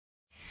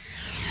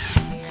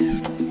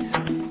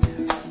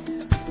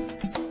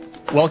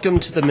Welcome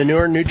to the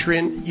Manure,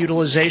 Nutrient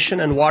Utilization,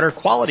 and Water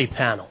Quality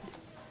Panel.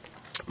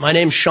 My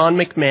name is Sean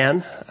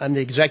McMahon. I'm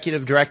the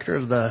Executive Director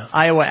of the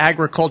Iowa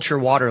Agriculture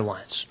Water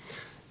Lines.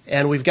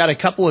 And we've got a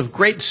couple of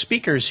great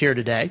speakers here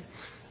today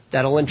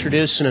that I'll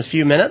introduce in a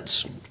few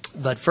minutes.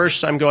 But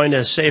first, I'm going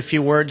to say a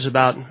few words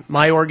about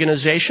my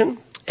organization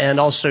and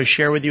also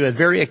share with you a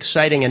very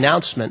exciting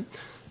announcement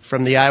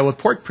from the Iowa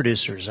pork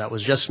producers that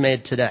was just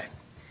made today.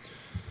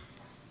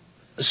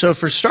 So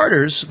for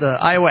starters, the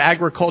Iowa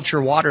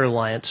Agriculture Water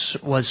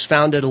Alliance was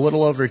founded a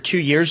little over 2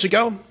 years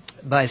ago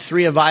by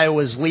three of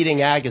Iowa's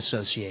leading ag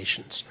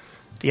associations,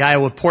 the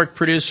Iowa Pork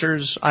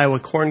Producers, Iowa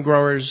Corn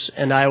Growers,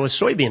 and Iowa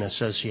Soybean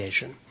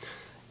Association.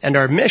 And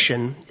our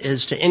mission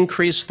is to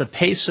increase the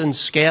pace and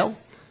scale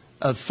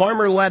of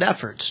farmer-led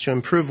efforts to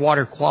improve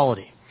water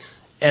quality.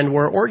 And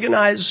we're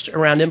organized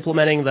around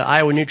implementing the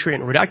Iowa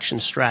Nutrient Reduction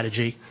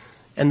Strategy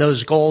and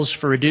those goals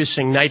for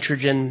reducing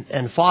nitrogen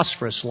and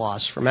phosphorus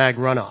loss from ag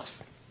runoff.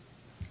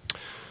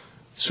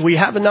 So we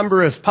have a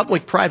number of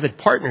public-private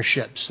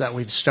partnerships that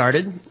we've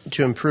started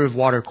to improve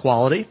water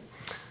quality.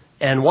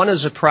 And one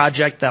is a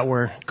project that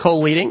we're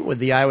co-leading with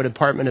the Iowa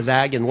Department of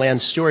Ag and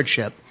Land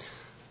Stewardship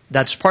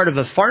that's part of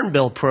a Farm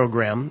Bill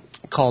program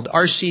called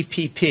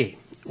RCPP,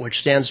 which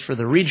stands for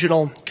the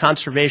Regional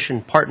Conservation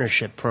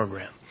Partnership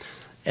Program.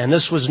 And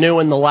this was new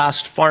in the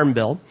last Farm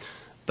Bill,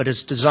 but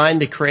it's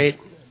designed to create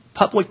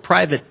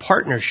public-private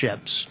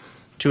partnerships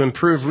to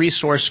improve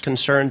resource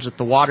concerns at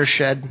the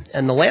watershed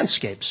and the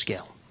landscape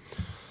scale.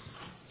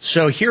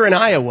 So here in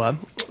Iowa,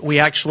 we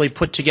actually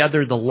put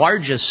together the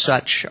largest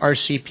such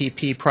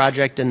RCPP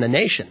project in the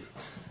nation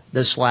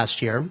this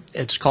last year.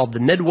 It's called the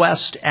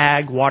Midwest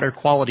Ag Water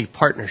Quality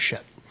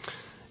Partnership.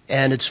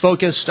 And it's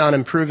focused on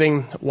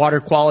improving water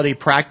quality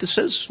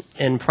practices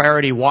in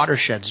priority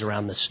watersheds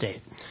around the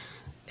state.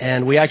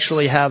 And we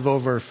actually have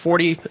over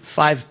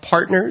 45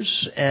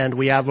 partners, and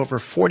we have over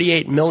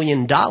 $48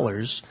 million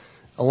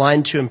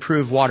aligned to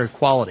improve water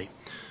quality.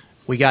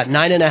 We got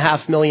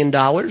 $9.5 million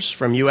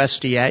from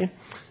USDA,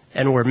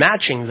 and we're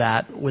matching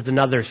that with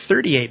another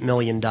 $38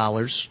 million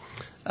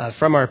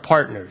from our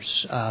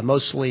partners,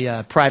 mostly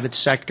private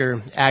sector,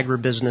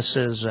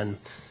 agribusinesses, and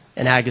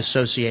ag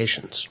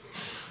associations.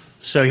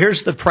 So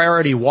here's the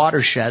priority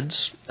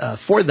watersheds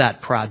for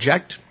that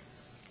project.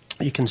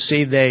 You can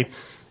see they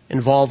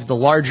involve the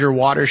larger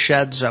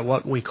watersheds at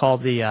what we call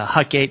the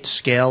Huck 8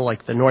 scale,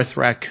 like the North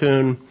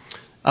Raccoon,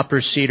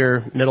 Upper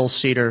Cedar, Middle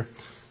Cedar,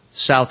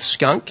 South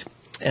Skunk,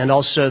 and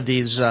also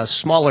these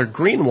smaller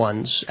green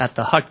ones at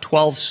the Huck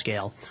 12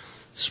 scale,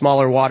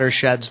 smaller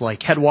watersheds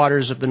like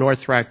headwaters of the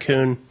North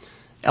Raccoon,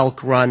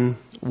 Elk Run,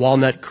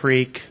 Walnut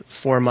Creek,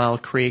 4 Mile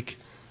Creek,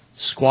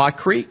 Squaw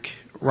Creek,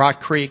 Rock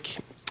Creek,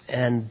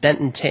 and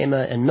Benton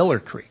Tama and Miller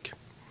Creek.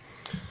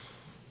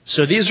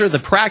 So these are the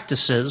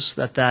practices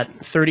that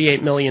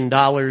 $38 million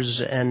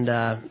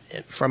and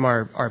from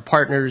our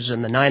partners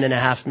and the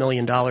 $9.5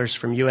 million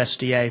from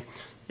USDA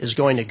is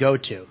going to go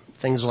to.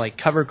 Things like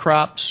cover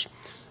crops,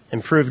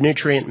 improved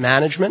nutrient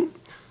management,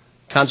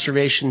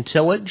 conservation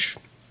tillage,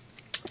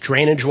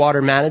 drainage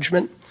water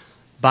management,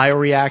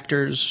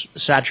 bioreactors,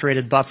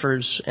 saturated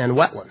buffers, and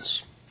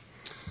wetlands.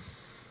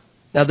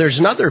 Now there's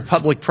another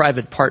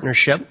public-private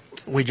partnership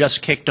we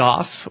just kicked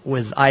off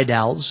with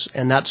IDALS,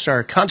 and that's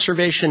our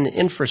Conservation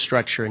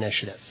Infrastructure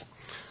Initiative.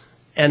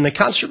 And the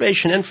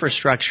conservation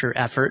infrastructure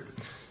effort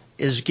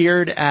is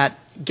geared at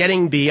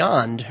getting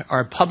beyond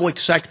our public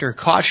sector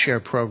cost share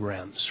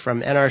programs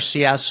from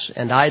NRCS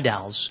and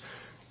IDALS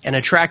and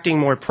attracting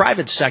more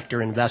private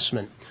sector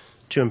investment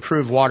to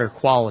improve water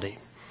quality.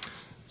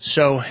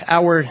 So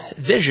our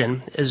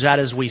vision is that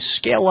as we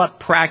scale up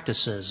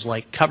practices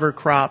like cover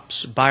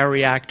crops,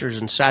 bioreactors,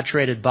 and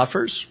saturated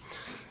buffers,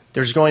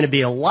 there's going to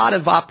be a lot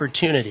of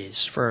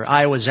opportunities for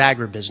Iowa's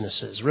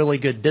agribusinesses, really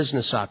good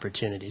business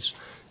opportunities.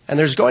 And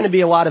there's going to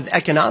be a lot of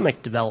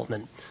economic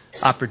development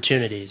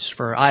opportunities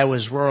for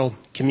Iowa's rural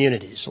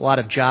communities, a lot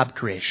of job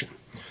creation.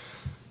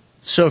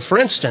 So for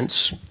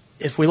instance,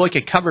 if we look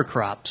at cover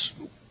crops,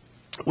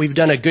 we've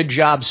done a good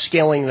job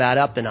scaling that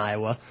up in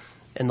Iowa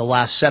in the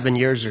last 7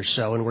 years or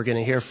so, and we're going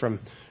to hear from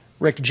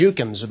Rick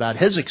Juchems about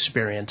his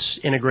experience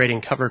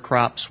integrating cover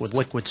crops with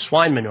liquid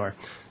swine manure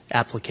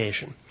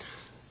application.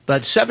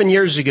 But 7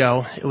 years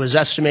ago, it was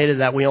estimated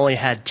that we only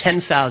had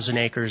 10,000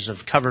 acres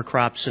of cover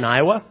crops in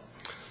Iowa.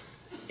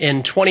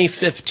 In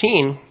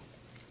 2015,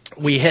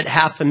 we hit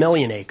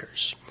 500,000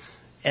 acres.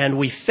 And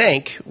we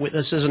think,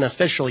 this isn't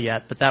official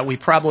yet, but that we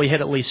probably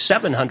hit at least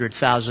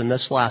 700,000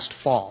 this last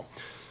fall.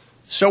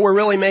 So we're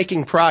really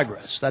making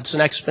progress. That's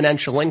an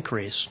exponential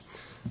increase.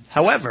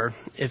 However,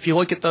 if you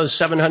look at those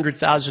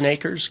 700,000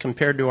 acres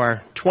compared to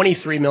our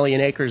 23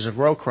 million acres of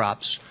row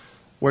crops,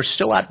 we're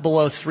still at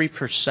below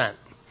 3%.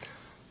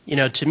 You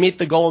know, to meet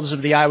the goals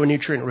of the Iowa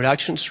Nutrient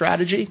Reduction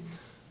Strategy,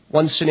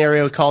 one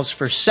scenario calls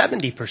for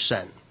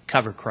 70%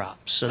 cover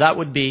crops. So that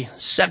would be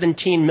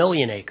 17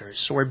 million acres.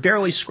 So we're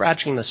barely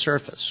scratching the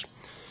surface.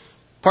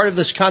 Part of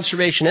this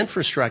conservation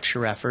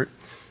infrastructure effort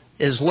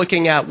is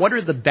looking at what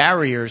are the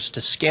barriers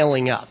to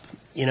scaling up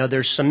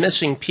there's some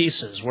missing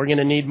pieces. We're going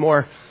to need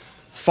more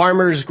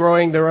farmers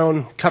growing their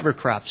own cover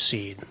crop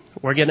seed.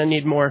 We're going to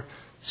need more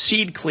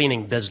seed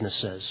cleaning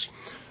businesses.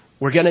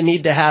 We're going to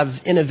need to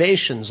have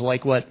innovations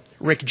like what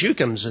Rick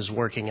Juchems is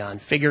working on,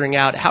 figuring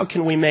out how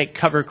can we make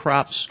cover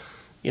crops,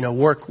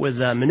 work with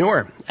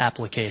manure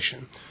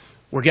application.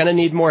 We're going to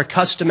need more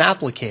custom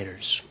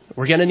applicators.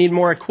 We're going to need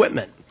more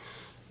equipment,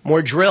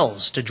 more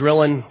drills to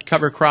drill in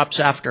cover crops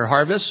after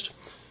harvest,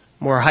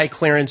 more high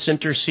clearance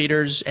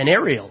interseeders and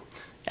aerial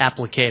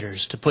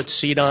applicators to put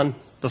seed on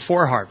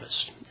before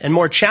harvest, and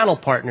more channel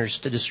partners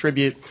to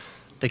distribute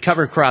the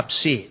cover crop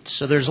seeds.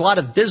 So there's a lot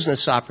of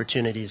business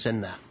opportunities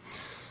in that.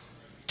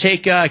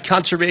 Take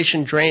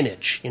conservation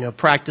drainage,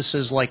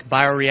 practices like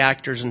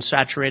bioreactors and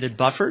saturated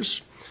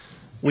buffers.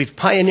 We've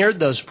pioneered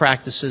those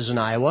practices in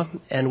Iowa,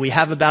 and we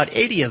have about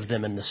 80 of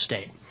them in the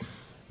state.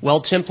 Well,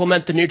 to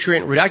implement the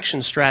nutrient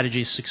reduction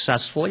strategy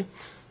successfully,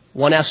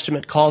 one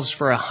estimate calls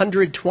for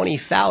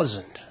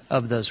 120,000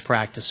 of those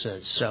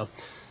practices. So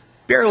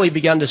barely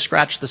begun to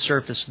scratch the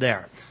surface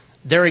there.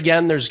 There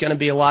again, there's going to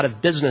be a lot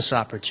of business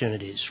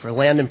opportunities for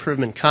land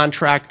improvement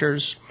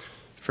contractors,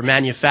 for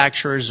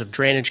manufacturers of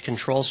drainage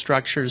control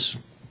structures,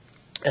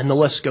 and the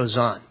list goes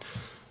on.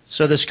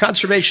 So this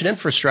conservation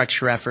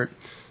infrastructure effort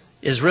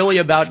is really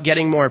about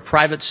getting more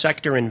private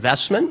sector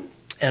investment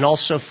and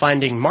also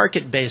finding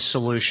market-based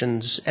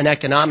solutions and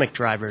economic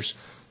drivers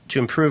to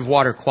improve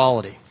water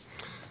quality.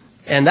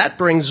 And that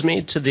brings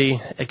me to the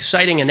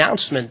exciting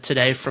announcement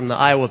today from the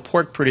Iowa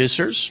pork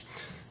producers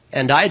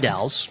and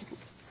IDALs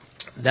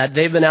that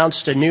they've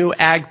announced a new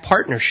ag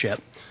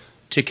partnership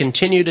to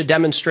continue to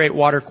demonstrate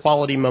water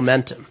quality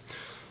momentum.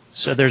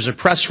 So there's a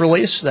press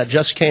release that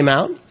just came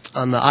out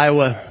on the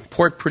Iowa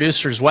Pork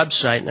Producers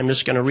website, and I'm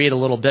just going to read a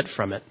little bit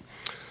from it.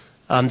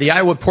 The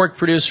Iowa Pork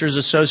Producers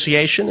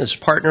Association is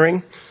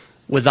partnering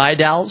with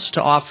IDALs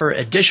to offer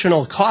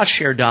additional cost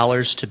share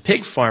dollars to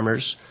pig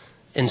farmers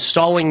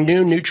installing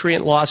new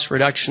nutrient loss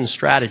reduction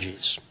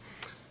strategies.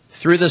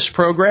 Through this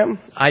program,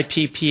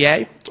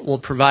 IPPA will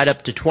provide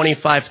up to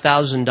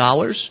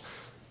 $25,000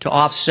 to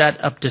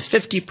offset up to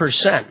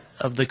 50%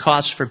 of the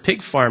cost for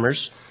pig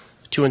farmers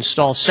to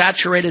install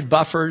saturated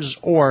buffers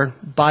or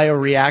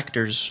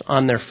bioreactors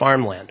on their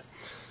farmland.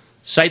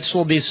 Sites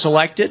will be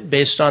selected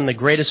based on the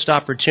greatest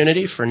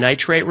opportunity for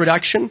nitrate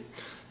reduction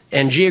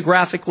and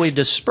geographically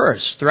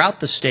dispersed throughout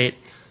the state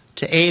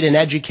to aid in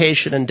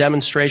education and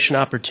demonstration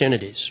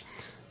opportunities.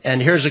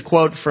 And here's a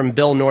quote from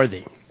Bill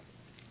Northey.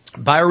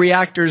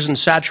 Bioreactors and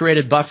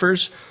saturated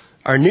buffers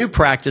are new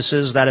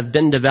practices that have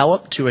been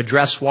developed to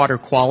address water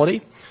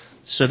quality.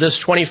 So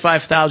this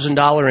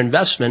 $25,000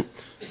 investment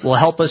will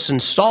help us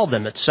install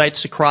them at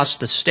sites across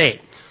the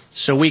state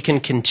so we can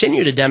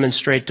continue to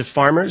demonstrate to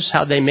farmers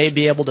how they may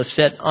be able to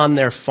fit on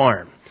their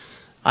farm.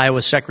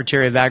 Iowa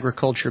Secretary of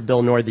Agriculture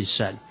Bill Northey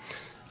said.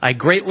 I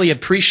greatly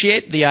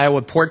appreciate the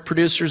Iowa Pork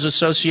Producers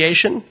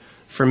Association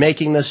for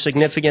making this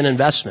significant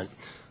investment.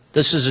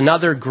 This is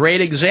another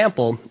great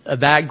example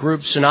of ag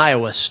groups in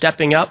Iowa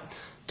stepping up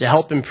to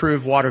help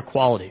improve water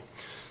quality.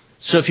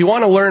 So if you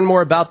want to learn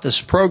more about this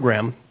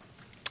program,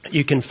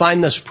 you can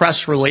find this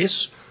press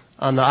release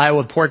on the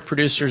Iowa Pork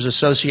Producers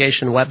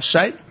Association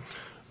website,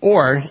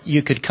 or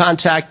you could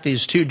contact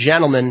these two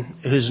gentlemen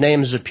whose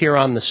names appear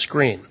on the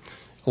screen,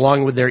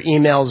 along with their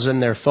emails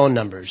and their phone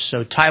numbers.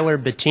 So Tyler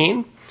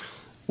Bettine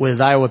with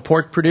Iowa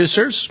Pork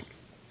Producers,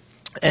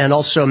 and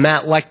also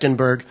Matt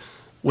Lechtenberg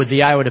with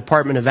the Iowa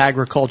Department of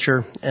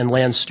Agriculture and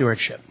Land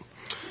Stewardship.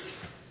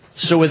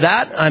 So with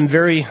that, I'm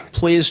very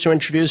pleased to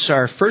introduce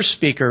our first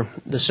speaker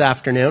this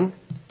afternoon,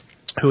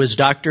 who is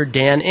Dr.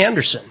 Dan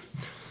Andersen.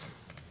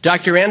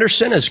 Dr.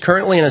 Andersen is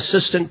currently an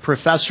assistant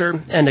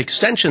professor and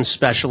extension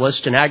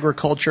specialist in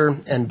agriculture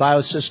and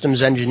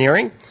biosystems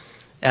engineering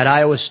at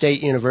Iowa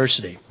State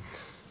University.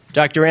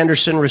 Dr.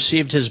 Andersen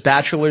received his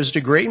bachelor's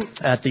degree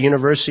at the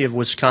University of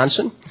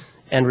Wisconsin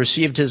and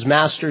received his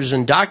master's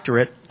and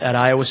doctorate at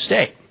Iowa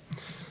State.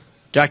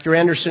 Dr.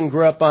 Andersen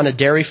grew up on a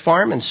dairy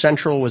farm in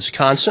central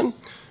Wisconsin,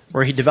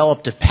 where he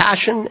developed a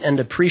passion and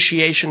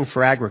appreciation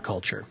for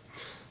agriculture.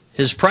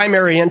 His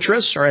primary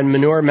interests are in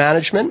manure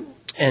management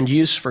and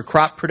use for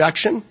crop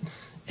production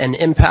and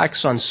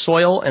impacts on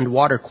soil and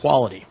water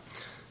quality.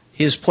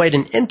 He has played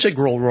an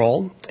integral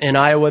role in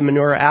Iowa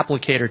manure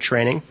applicator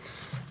training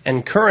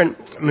and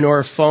current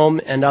manure foam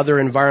and other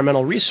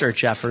environmental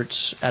research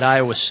efforts at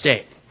Iowa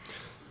State.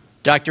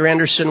 Dr.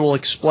 Andersen will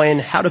explain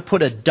how to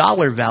put a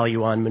dollar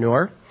value on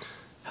manure,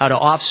 how to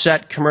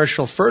offset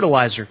commercial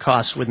fertilizer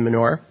costs with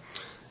manure,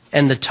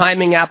 and the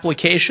timing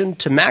application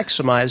to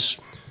maximize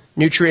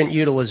nutrient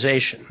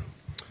utilization.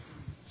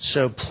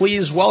 So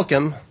please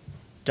welcome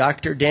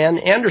Dr. Dan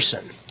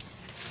Andersen.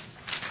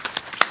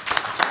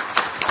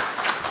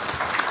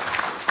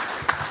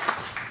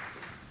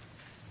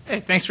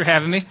 Hey, thanks for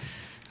having me.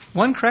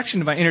 One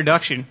correction to my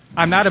introduction.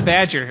 I'm not a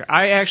Badger.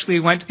 I actually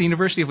went to the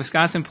University of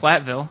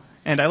Wisconsin-Platteville,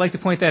 and I like to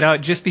point that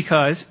out just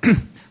because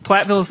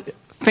Platteville's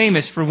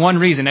famous for one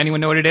reason. Anyone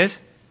know what it is?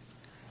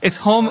 It's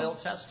home. Soil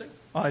testing?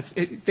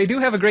 They do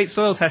have a great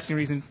soil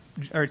testing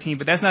team,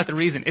 but that's not the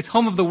reason. It's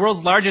home of the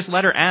world's largest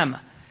letter M.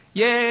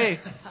 Yay!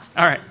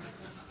 All right.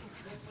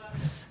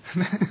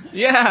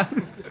 Yeah.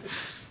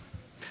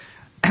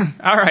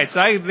 All right,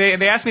 so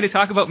they asked me to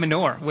talk about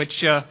manure,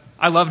 which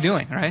I love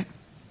doing, right?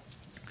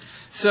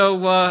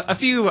 So a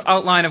few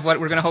outline of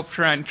what we're going to hope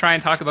to try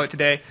and talk about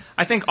today.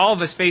 I think all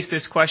of us face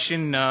this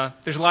question.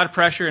 There's a lot of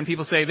pressure, and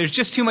people say, there's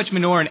just too much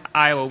manure in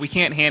Iowa. We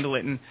can't handle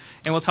it, and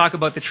we'll talk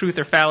about the truth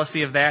or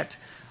fallacy of that.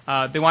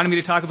 They wanted me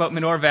to talk about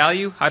manure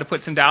value, how to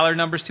put some dollar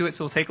numbers to it,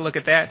 so we'll take a look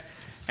at that.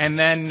 And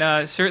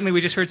then certainly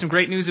we just heard some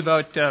great news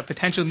about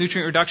potential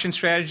nutrient reduction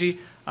strategy,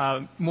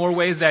 more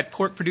ways that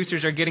pork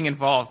producers are getting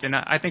involved. And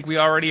I think we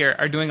already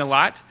are doing a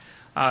lot.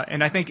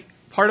 And I think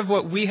part of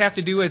what we have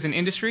to do as an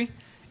industry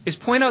is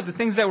point out the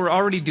things that we're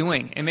already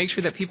doing and make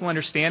sure that people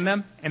understand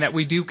them and that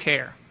we do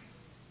care.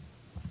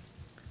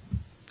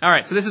 All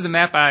right, so this is a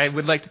map I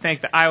would like to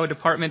thank the Iowa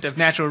Department of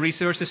Natural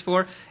Resources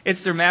for.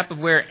 It's their map of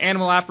where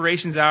animal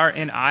operations are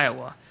in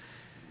Iowa.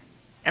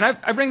 And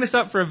I bring this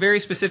up for a very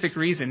specific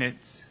reason.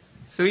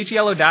 So each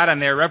yellow dot on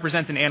there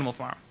represents an animal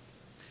farm.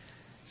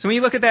 So when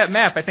you look at that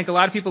map, I think a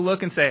lot of people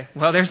look and say,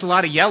 well, there's a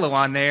lot of yellow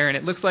on there, and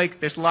it looks like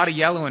there's a lot of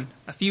yellow in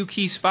a few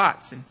key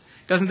spots. And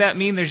doesn't that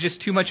mean there's just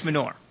too much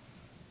manure?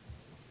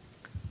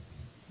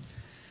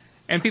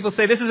 And people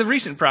say this is a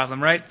recent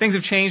problem, right? Things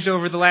have changed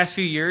over the last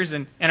few years,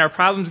 and our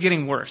problem's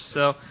getting worse.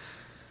 So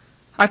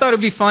I thought it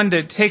would be fun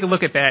to take a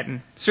look at that.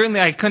 And certainly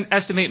I couldn't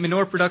estimate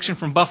manure production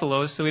from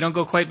buffaloes, so we don't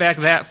go quite back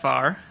that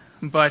far.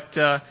 But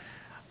I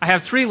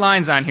have 3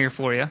 lines on here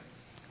for you.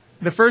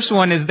 The first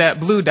one is that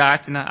blue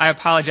dot, and I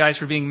apologize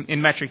for being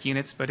in metric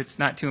units, but it's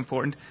not too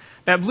important.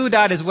 That blue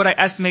dot is what I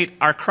estimate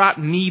our crop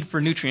need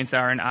for nutrients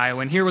are in Iowa.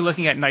 And here we're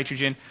looking at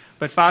nitrogen,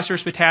 but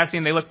phosphorus,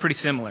 potassium, they look pretty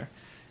similar.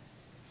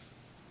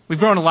 We've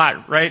grown a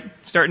lot, right?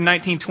 Starting in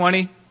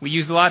 1920, we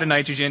used a lot of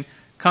nitrogen.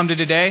 Come to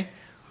today,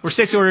 we're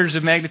 6 orders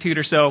of magnitude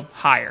or so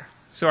higher.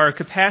 So our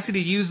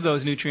capacity to use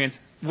those nutrients,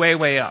 way,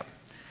 way up.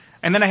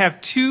 And then I have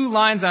 2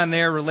 lines on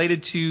there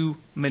related to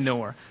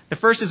manure. The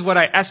first is what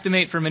I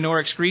estimate for manure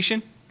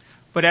excretion.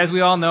 But as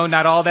we all know,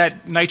 not all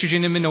that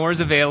nitrogen in manure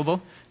is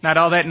available. Not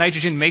all that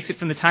nitrogen makes it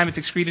from the time it's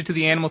excreted to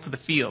the animal to the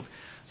field.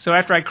 So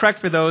after I correct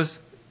for those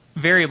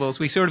variables,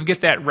 we sort of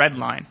get that red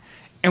line.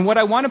 And what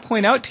I want to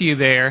point out to you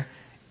there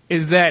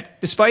is that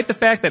despite the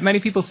fact that many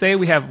people say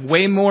we have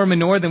way more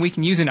manure than we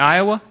can use in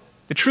Iowa,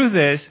 the truth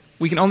is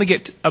we can only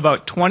get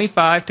about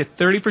 25 to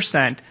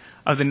 30%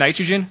 of the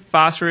nitrogen,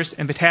 phosphorus,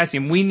 and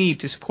potassium we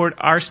need to support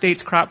our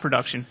state's crop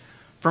production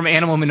from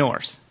animal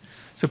manures.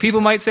 So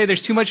people might say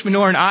there's too much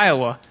manure in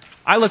Iowa.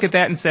 I look at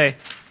that and say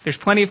there's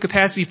plenty of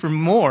capacity for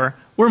more.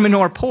 We're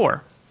manure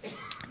poor.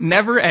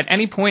 Never at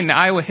any point in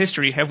Iowa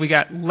history have we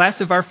got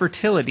less of our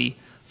fertility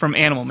from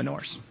animal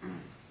manures.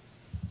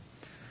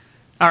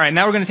 All right,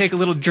 now we're going to take a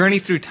little journey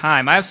through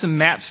time. I have some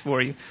maps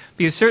for you,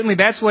 because certainly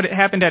that's what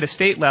happened at a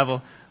state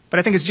level, but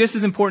I think it's just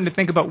as important to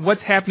think about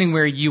what's happening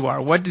where you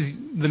are. What does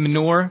the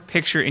manure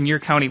picture in your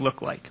county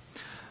look like?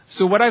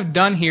 So what I've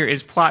done here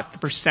is plot the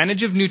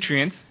percentage of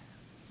nutrients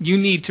you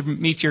need to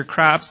meet your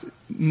crop's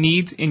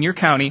needs in your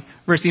county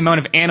versus the amount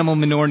of animal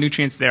manure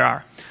nutrients there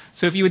are.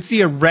 So if you would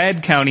see a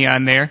red county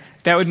on there,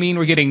 that would mean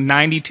we're getting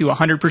 90 to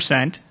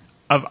 100%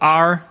 of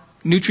our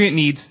nutrient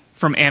needs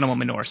from animal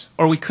manures,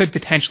 or we could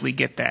potentially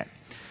get that.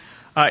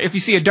 If you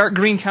see a dark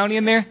green county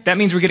in there, that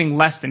means we're getting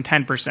less than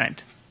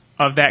 10%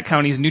 of that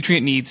county's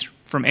nutrient needs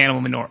from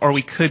animal manure, or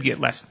we could get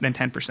less than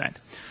 10%.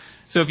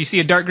 So if you see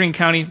a dark green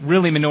county,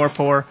 really manure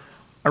poor,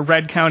 a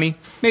red county,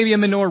 maybe a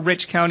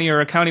manure-rich county,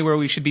 or a county where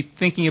we should be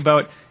thinking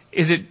about,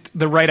 is it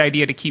the right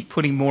idea to keep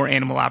putting more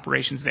animal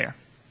operations there?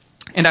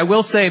 And I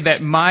will say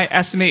that my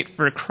estimate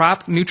for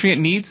crop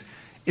nutrient needs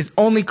is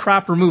only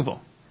crop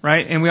removal,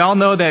 right? And we all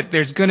know that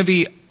there's going to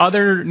be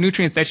other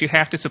nutrients that you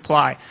have to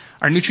supply.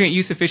 Our nutrient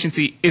use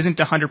efficiency isn't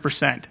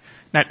 100%.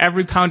 Not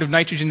every pound of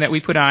nitrogen that we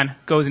put on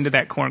goes into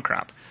that corn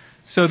crop.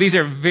 So these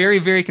are very,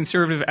 very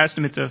conservative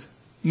estimates of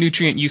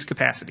nutrient use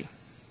capacity.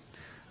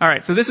 All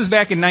right, so this was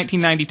back in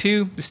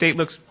 1992. The state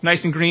looks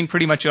nice and green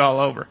pretty much all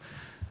over.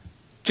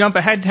 Jump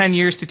ahead 10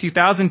 years to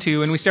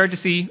 2002, and we start to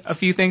see a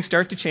few things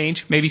start to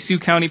change. Maybe Sioux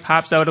County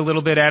pops out a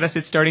little bit at us.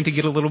 It's starting to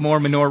get a little more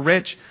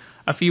manure-rich.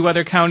 A few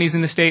other counties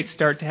in the state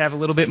start to have a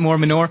little bit more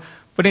manure.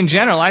 But in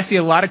general, I see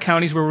a lot of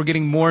counties where we're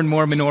getting more and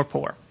more manure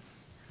poor.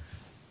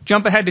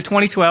 Jump ahead to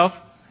 2012,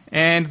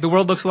 and the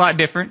world looks a lot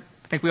different.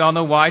 I think we all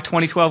know why.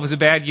 2012 was a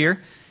bad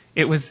year.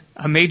 It was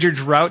a major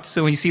drought,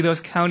 so when you see those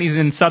counties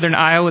in southern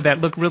Iowa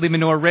that look really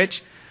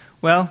manure-rich,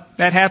 well,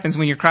 that happens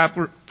when your crop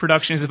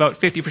production is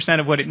about 50%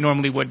 of what it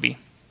normally would be.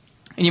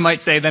 And you might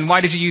say, then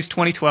why did you use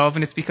 2012?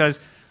 And it's because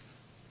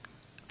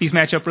these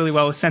match up really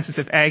well with census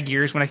of ag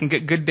years when I can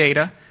get good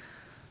data.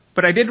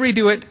 But I did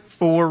redo it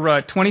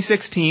for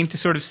 2016 to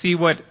sort of see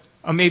what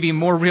maybe a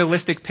more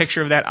realistic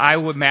picture of that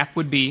Iowa map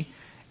would be.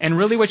 And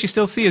really what you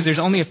still see is there's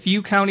only a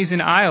few counties in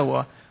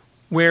Iowa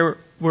where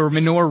we're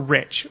manure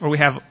rich, or we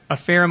have a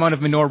fair amount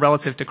of manure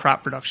relative to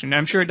crop production. And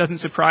I'm sure it doesn't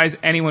surprise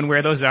anyone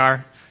where those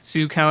are.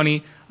 Sioux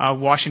County,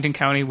 Washington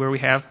County, where we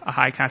have a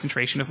high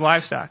concentration of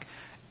livestock.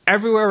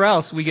 Everywhere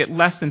else, we get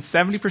less than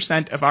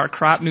 70% of our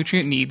crop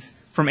nutrient needs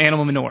from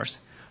animal manures.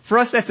 For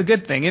us, that's a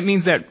good thing. It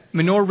means that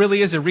manure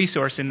really is a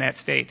resource in that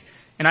state.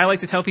 And I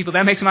like to tell people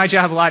that makes my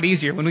job a lot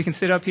easier when we can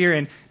sit up here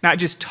and not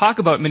just talk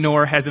about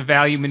manure has a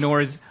value,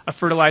 manure is a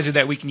fertilizer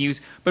that we can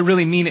use, but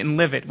really mean it and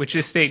live it, which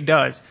this state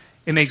does.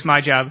 It makes my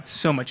job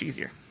so much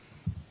easier.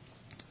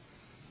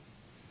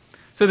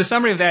 So the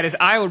summary of that is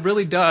Iowa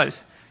really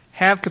does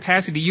have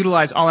capacity to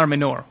utilize all our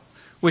manure,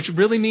 which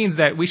really means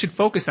that we should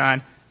focus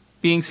on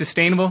being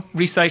sustainable,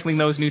 recycling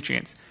those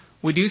nutrients.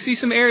 We do see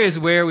some areas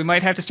where we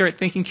might have to start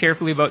thinking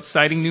carefully about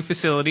siting new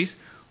facilities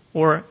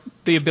or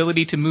the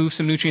ability to move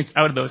some nutrients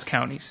out of those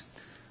counties.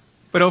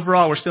 But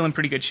overall, we're still in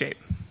pretty good shape.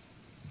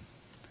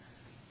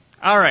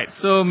 All right,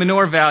 so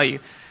manure value.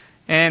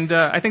 And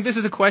I think this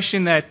is a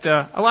question that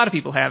a lot of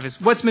people have is,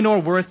 what's manure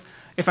worth?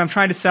 If I'm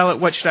trying to sell it,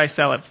 what should I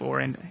sell it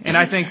for? And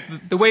I think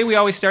the way we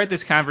always start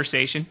this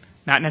conversation,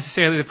 not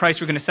necessarily the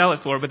price we're going to sell it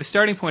for, but the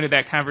starting point of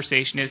that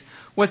conversation is,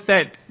 what's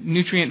that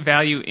nutrient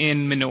value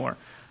in manure?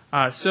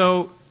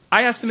 So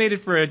I estimated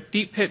for a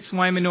deep pit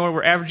swine manure,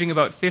 we're averaging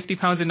about 50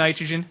 pounds of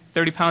nitrogen,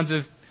 30 pounds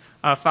of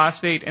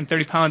phosphate, and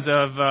 30 pounds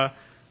of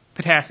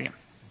potassium.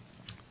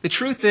 The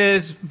truth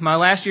is, my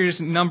last year's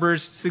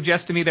numbers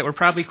suggest to me that we're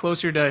probably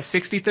closer to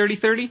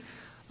 60-30-30,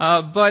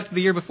 but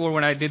the year before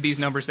when I did these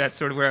numbers, that's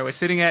sort of where I was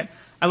sitting at.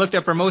 I looked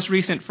up our most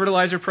recent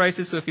fertilizer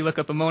prices, so if you look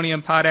up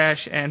ammonium,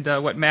 potash, and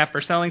what MAP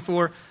are selling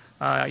for,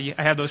 I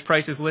have those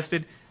prices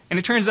listed. And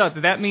it turns out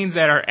that that means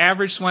that our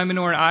average swine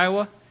manure in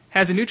Iowa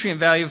has a nutrient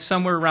value of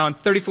somewhere around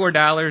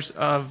 $34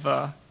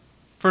 of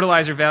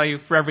fertilizer value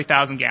for every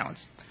 1,000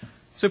 gallons.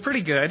 So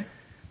pretty good,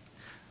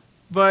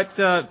 but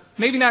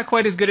maybe not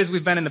quite as good as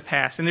we've been in the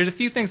past. And there's a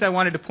few things I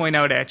wanted to point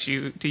out to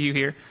you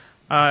here.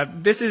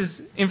 This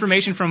is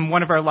information from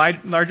one of our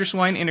larger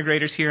swine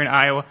integrators here in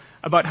Iowa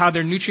about how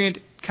their nutrient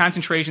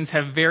concentrations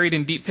have varied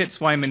in deep pit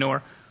swine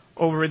manure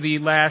over the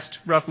last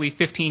roughly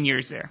 15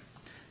 years there.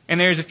 And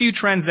there's a few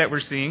trends that we're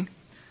seeing.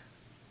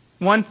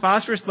 One,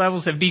 phosphorus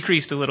levels have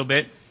decreased a little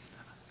bit.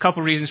 A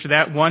couple reasons for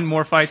that. One,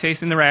 more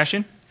phytase in the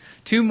ration.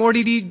 Two, more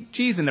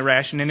DDGs in the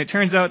ration. And it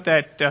turns out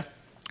that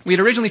we had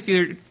originally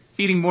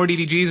feeding more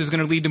DDGs was going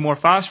to lead to more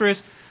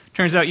phosphorus.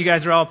 Turns out you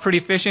guys are all pretty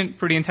efficient,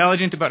 pretty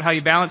intelligent about how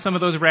you balance some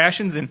of those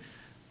rations, and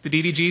the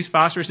DDGs,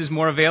 phosphorus is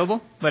more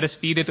available. Let us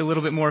feed it a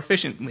little bit more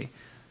efficiently.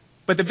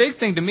 But the big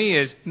thing to me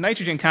is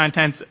nitrogen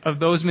contents of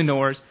those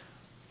manures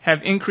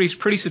have increased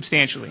pretty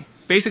substantially,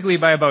 basically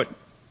by about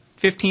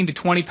 15 to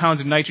 20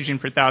 pounds of nitrogen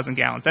per 1,000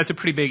 gallons. That's a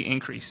pretty big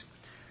increase.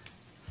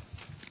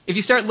 If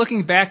you start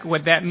looking back at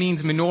what that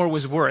means manure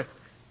was worth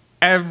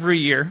every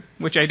year,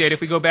 which I did,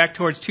 if we go back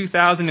towards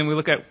 2000 and we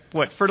look at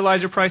what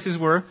fertilizer prices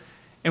were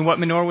and what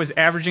manure was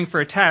averaging for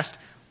a test,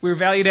 we were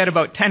valued at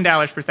about $10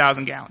 per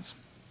 1,000 gallons.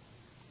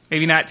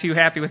 Maybe not too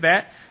happy with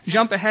that.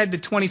 Jump ahead to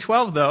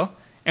 2012, though,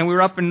 and we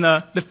were up in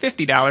the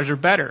 $50 or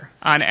better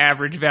on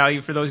average value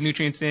for those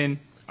nutrients in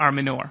our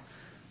manure.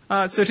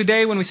 So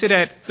today, when we sit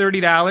at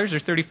 $30 or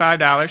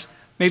 $35,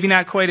 maybe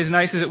not quite as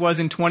nice as it was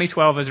in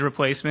 2012 as a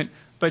replacement,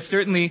 but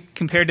certainly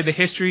compared to the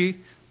history,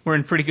 we're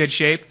in pretty good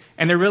shape,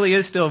 and there really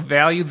is still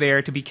value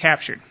there to be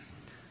captured.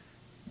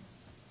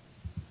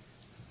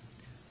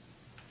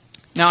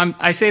 Now,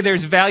 I say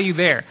there's value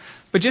there,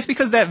 but just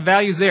because that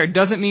value's there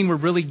doesn't mean we're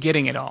really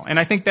getting it all. And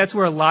I think that's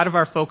where a lot of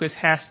our focus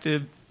has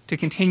to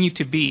continue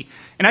to be.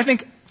 And I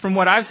think from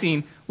what I've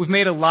seen, we've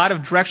made a lot of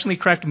directionally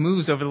correct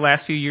moves over the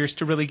last few years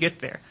to really get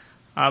there.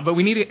 But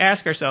we need to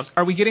ask ourselves,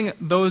 are we getting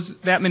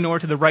that manure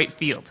to the right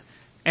field?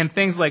 And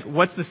things like,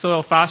 what's the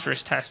soil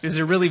phosphorus test? Is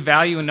there really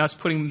value in us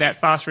putting that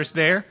phosphorus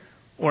there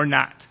or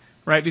not?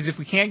 Right? Because if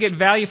we can't get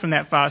value from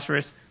that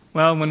phosphorus,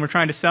 well, when we're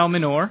trying to sell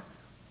manure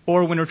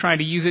or when we're trying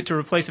to use it to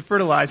replace a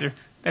fertilizer,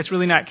 that's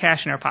really not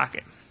cash in our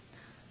pocket.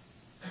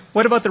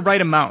 What about the right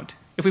amount?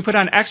 If we put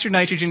on extra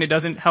nitrogen, it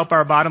doesn't help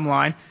our bottom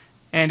line,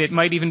 and it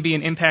might even be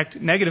an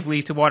impact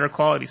negatively to water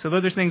quality. So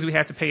those are things we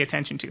have to pay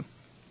attention to,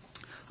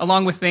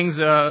 along with things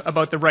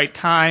about the right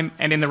time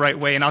and in the right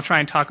way, and I'll try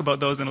and talk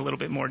about those in a little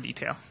bit more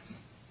detail.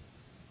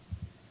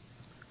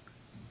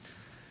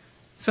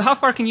 So how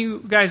far can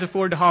you guys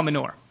afford to haul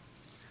manure?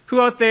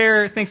 Who out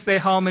there thinks they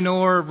haul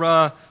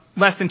manure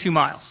less than 2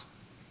 miles?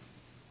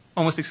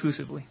 Almost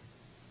exclusively.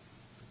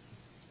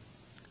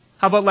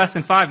 How about less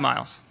than 5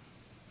 miles?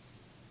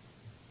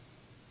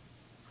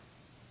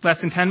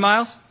 Less than 10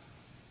 miles?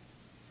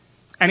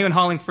 Anyone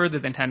hauling further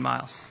than 10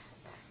 miles?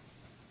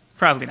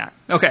 Probably not.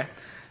 Okay.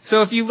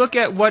 So if you look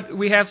at what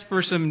we have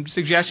for some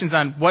suggestions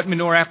on what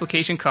manure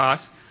application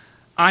costs,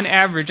 on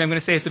average, I'm going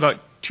to say it's about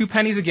 2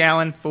 pennies a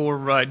gallon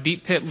for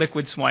deep pit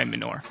liquid swine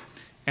manure.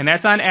 And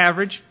that's on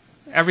average.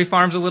 Every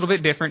farm's a little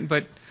bit different,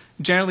 but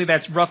generally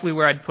that's roughly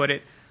where I'd put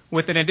it,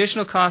 with an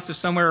additional cost of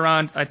somewhere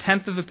around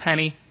 1/10 of a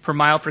penny per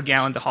mile per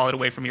gallon to haul it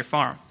away from your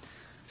farm.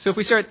 So if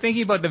we start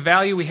thinking about the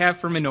value we have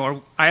for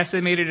manure, I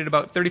estimated it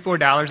about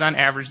 $34 on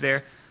average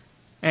there,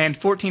 and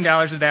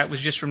 $14 of that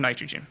was just from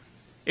nitrogen.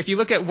 If you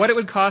look at what it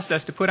would cost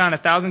us to put on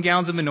 1,000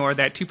 gallons of manure,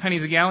 that 2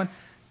 pennies a gallon,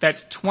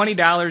 that's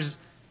 $20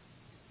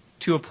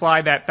 to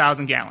apply that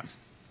 1,000 gallons.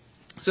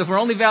 So if we're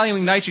only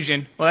valuing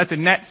nitrogen, well, that's a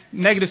net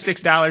negative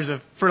 $6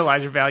 of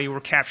fertilizer value we're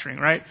capturing,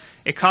 right?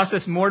 It costs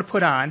us more to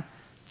put on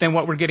than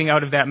what we're getting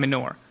out of that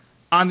manure.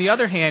 On the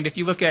other hand, if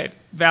you look at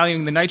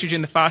valuing the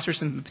nitrogen, the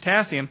phosphorus, and the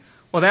potassium,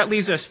 well, that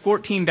leaves us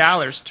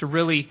 $14 to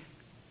really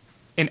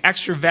an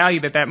extra value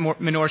that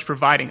manure is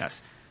providing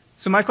us.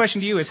 So my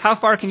question to you is, how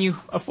far can you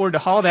afford to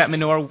haul that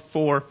manure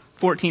for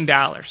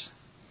 $14?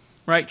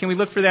 Right? Can we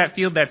look for that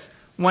field that's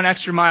 1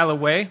 extra mile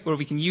away where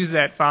we can use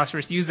that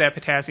phosphorus, use that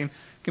potassium,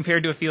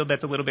 compared to a field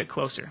that's a little bit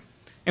closer?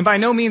 And by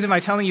no means am I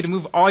telling you to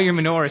move all your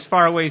manure as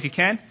far away as you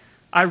can.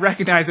 I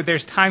recognize that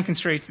there's time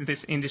constraints in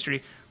this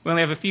industry. We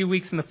only have a few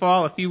weeks in the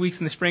fall, a few weeks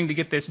in the spring to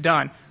get this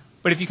done.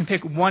 But if you can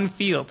pick one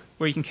field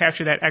where you can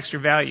capture that extra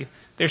value,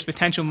 there's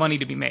potential money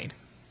to be made.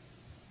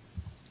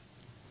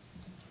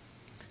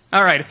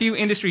 All right, a few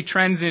industry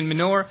trends in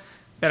manure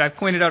that I've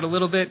pointed out a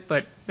little bit,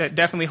 but that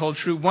definitely hold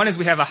true. One is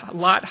we have a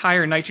lot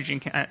higher nitrogen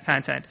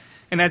content,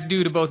 and that's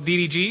due to both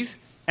DDGs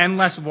and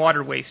less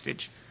water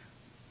wastage.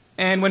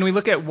 And when we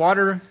look at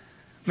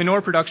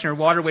manure production or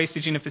water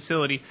wastage in a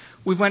facility,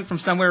 we went from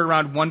somewhere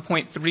around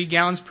 1.3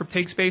 gallons per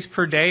pig space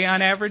per day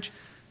on average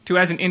to,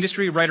 as an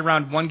industry, right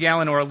around 1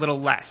 gallon or a little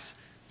less.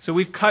 So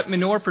we've cut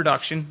manure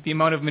production, the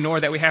amount of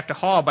manure that we have to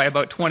haul, by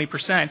about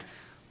 20%,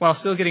 while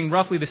still getting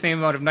roughly the same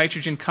amount of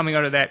nitrogen coming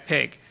out of that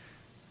pig.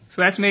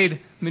 So that's made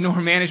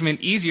manure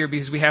management easier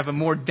because we have a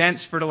more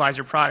dense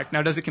fertilizer product.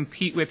 Now, does it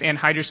compete with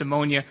anhydrous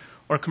ammonia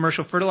or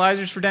commercial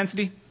fertilizers for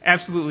density?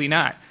 Absolutely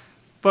not.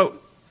 But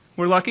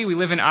we're lucky. We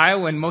live in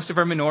Iowa, and most of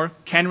our manure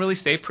can really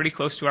stay pretty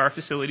close to our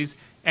facilities,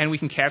 and we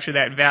can capture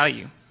that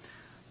value.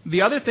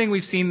 The other thing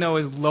we've seen, though,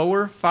 is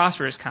lower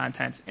phosphorus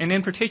contents. And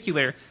in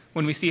particular,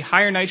 when we see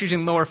higher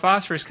nitrogen, lower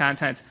phosphorus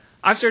contents,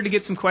 I've started to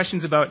get some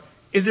questions about,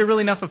 is there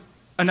really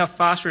enough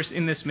phosphorus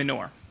in this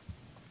manure?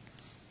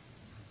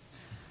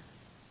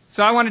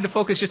 So I wanted to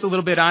focus just a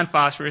little bit on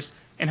phosphorus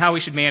and how we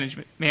should manage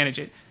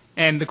it.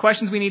 And the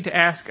questions we need to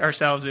ask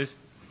ourselves is,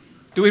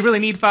 do we really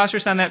need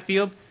phosphorus on that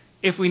field?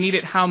 If we need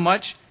it, how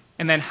much?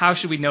 And then how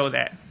should we know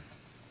that?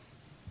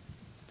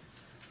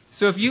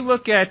 So if you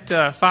look at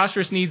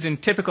phosphorus needs in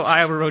typical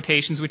Iowa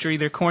rotations, which are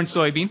either corn,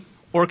 soybean,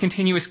 or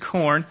continuous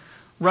corn,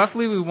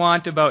 roughly we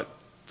want about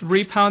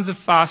 3 pounds of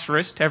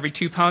phosphorus to every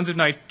 2 pounds of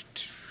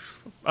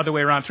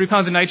 3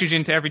 pounds of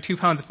nitrogen to every 2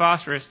 pounds of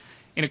phosphorus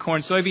in a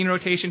corn-soybean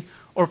rotation,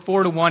 or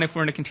 4 to 1 if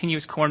we're in a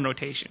continuous corn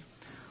rotation.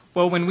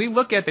 Well, when we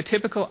look at the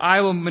typical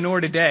Iowa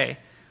manure today,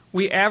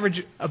 we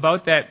average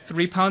about that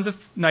 3 pounds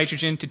of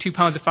nitrogen to 2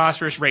 pounds of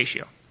phosphorus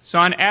ratio. So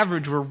on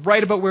average, we're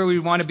right about where we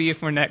want to be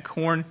if we're in that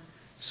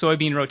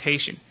corn-soybean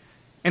rotation.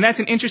 And that's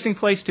an interesting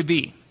place to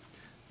be.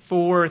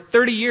 For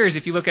 30 years,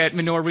 if you look at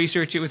manure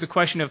research, it was a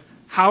question of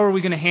how are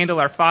we going to handle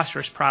our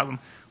phosphorus problem?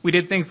 We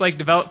did things like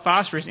develop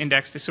phosphorus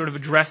index to sort of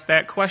address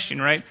that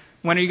question, right?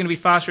 When are you going to be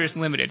phosphorus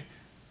limited?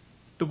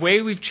 The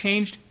way we've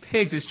changed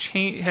pigs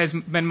has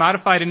been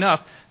modified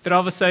enough that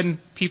all of a sudden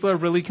people are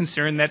really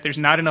concerned that there's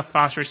not enough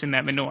phosphorus in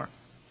that manure.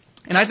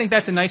 And I think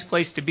that's a nice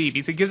place to be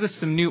because it gives us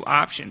some new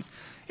options.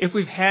 If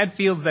we've had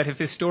fields that have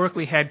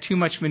historically had too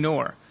much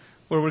manure,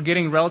 where we're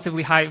getting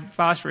relatively high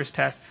phosphorus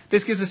tests,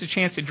 this gives us a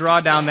chance to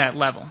draw down that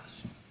level.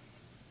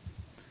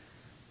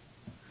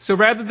 So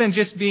rather than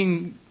just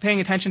paying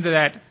attention to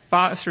that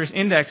phosphorus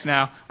index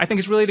now, I think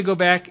it's really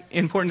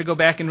important to go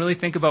back and really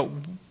think about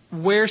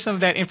where some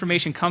of that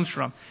information comes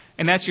from,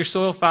 and that's your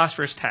soil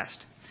phosphorus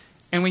test.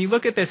 And when you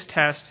look at this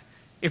test,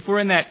 if we're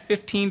in that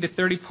 15 to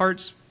 30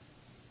 parts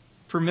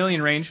per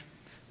million range,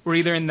 we're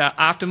either in the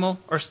optimal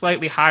or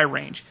slightly high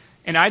range.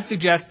 And I'd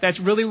suggest that's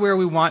really where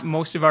we want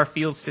most of our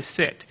fields to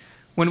sit.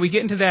 When we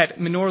get into that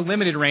manure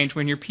limited range,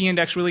 when your P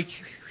index really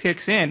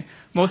kicks in,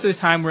 most of the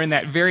time we're in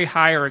that very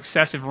high or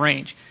excessive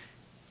range.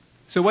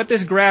 So what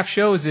this graph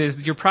shows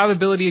is your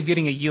probability of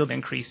getting a yield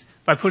increase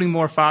by putting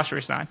more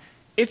phosphorus on.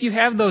 If you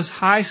have those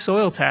high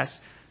soil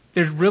tests,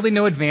 there's really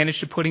no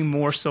advantage to putting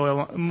more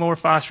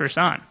phosphorus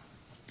on.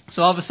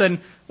 So all of a sudden,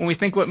 when we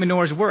think what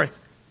manure is worth,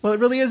 well, it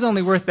really is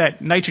only worth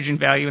that nitrogen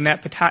value and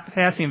that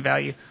potassium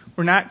value.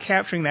 We're not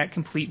capturing that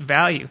complete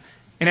value.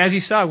 And as you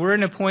saw, we're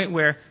in a point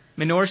where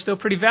manure is still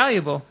pretty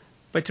valuable,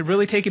 but to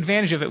really take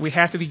advantage of it, we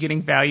have to be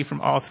getting value from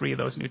all three of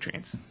those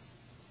nutrients.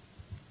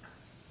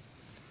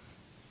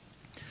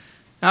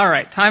 All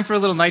right, time for a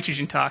little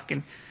nitrogen talk.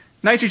 And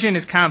nitrogen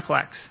is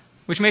complex,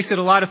 which makes it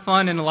a lot of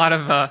fun and a lot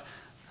of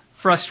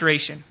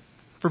frustration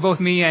for both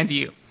me and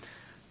you.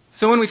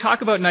 So when we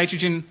talk about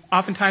nitrogen,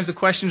 oftentimes the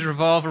questions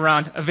revolve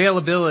around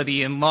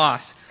availability and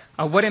loss.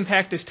 What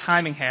impact does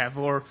timing have?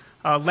 Or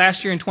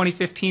last year in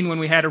 2015 when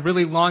we had a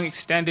really long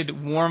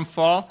extended warm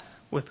fall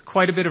with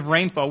quite a bit of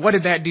rainfall, what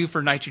did that do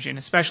for nitrogen,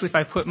 especially if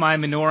I put my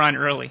manure on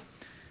early?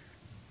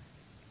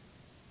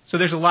 So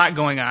there's a lot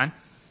going on.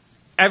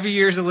 Every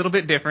year is a little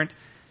bit different.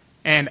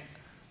 And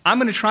I'm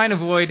going to try and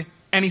avoid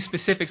any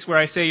specifics where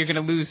I say you're going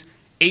to lose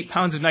 8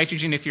 pounds of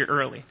nitrogen if you're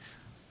early.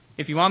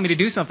 If you want me to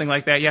do something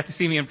like that, you have to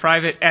see me in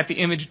private at the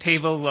image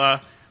table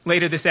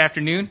later this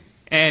afternoon.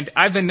 And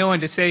I've been known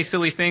to say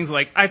silly things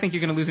like, I think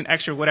you're going to lose an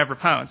extra whatever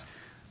pounds.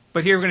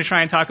 But here we're going to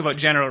try and talk about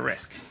general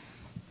risk.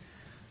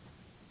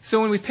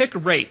 So when we pick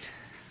rate,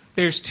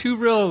 there's two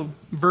real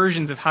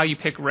versions of how you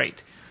pick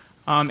rate.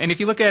 And if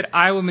you look at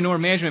Iowa manure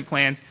management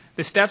plans,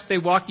 the steps they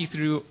walk you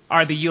through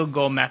are the yield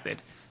goal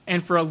method.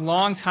 And for a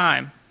long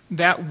time,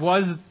 that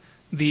was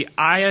the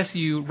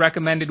ISU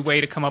recommended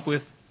way to come up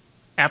with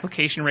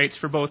application rates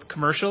for both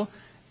commercial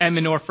and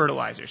manure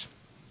fertilizers.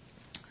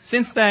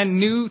 Since then,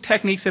 new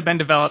techniques have been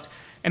developed,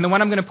 and the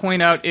one I'm going to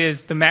point out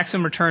is the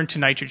maximum return to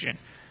nitrogen.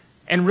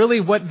 And really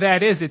what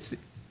that is, it's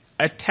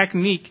a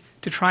technique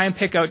to try and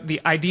pick out the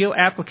ideal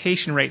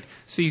application rate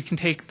so you can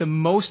take the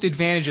most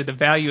advantage of the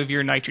value of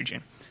your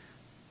nitrogen.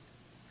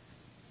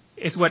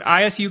 It's what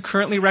ISU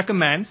currently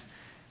recommends,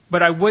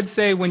 but I would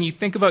say when you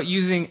think about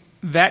using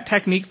that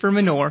technique for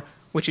manure,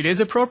 which it is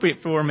appropriate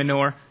for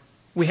manure,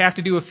 we have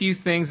to do a few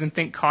things and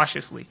think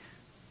cautiously.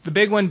 The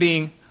big one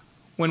being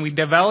when we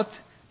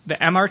developed the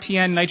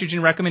MRTN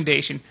nitrogen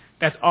recommendation,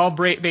 that's all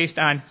based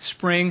on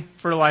spring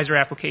fertilizer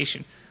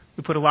application.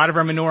 We put a lot of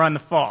our manure on the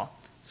fall.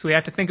 So we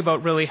have to think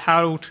about really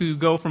how to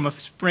go from a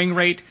spring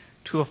rate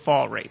to a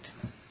fall rate.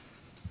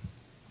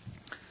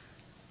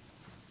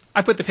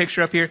 I put the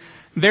picture up here.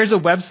 There's a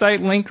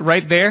website link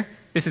right there.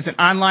 This is an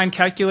online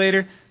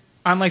calculator.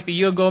 Unlike the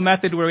yield goal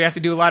method where we have to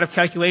do a lot of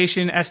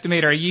calculation,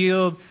 estimate our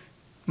yield,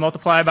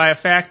 multiply by a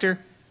factor,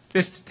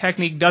 this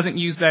technique doesn't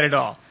use that at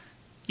all.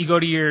 You go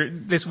to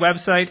this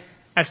website,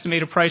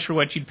 estimate a price for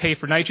what you'd pay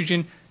for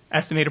nitrogen,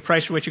 estimate a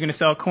price for what you're going to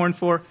sell corn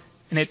for,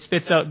 and it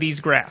spits out these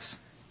graphs.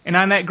 And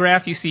on that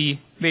graph you see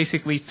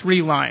basically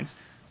 3 lines.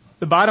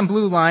 The bottom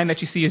blue line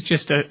that you see is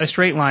just a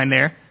straight line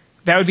there.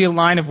 That would be a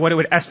line of what it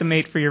would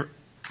estimate for your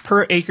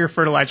per acre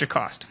fertilizer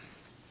cost.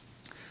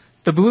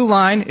 The blue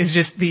line is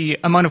just the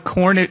amount of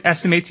corn it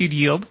estimates you'd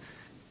yield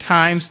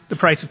times the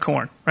price of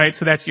corn, right?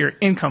 So that's your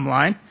income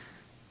line.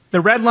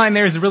 The red line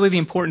there is really the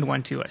important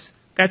one to us.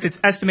 That's its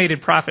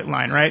estimated profit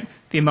line, right?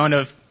 The amount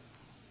of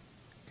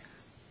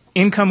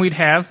income we'd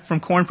have from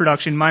corn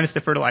production minus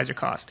the fertilizer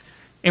cost.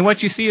 And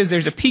what you see is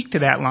there's a peak to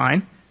that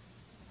line,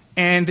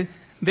 and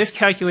this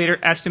calculator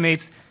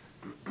estimates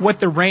what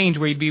the range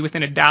where you'd be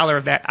within $1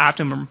 of that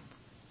optimum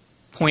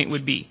point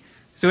would be.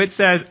 So it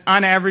says,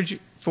 on average,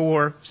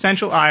 for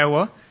central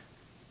Iowa,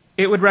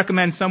 it would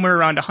recommend somewhere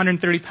around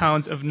 130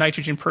 pounds of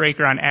nitrogen per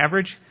acre on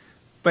average,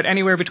 but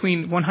anywhere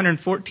between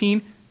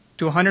 114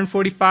 to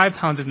 145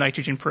 pounds of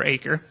nitrogen per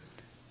acre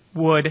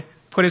would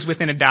put us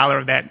within $1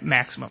 of that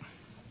maximum.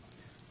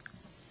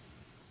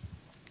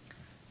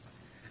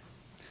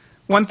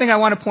 One thing I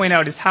want to point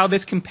out is how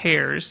this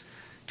compares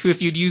to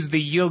if you'd use the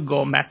yield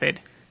goal method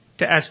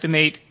to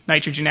estimate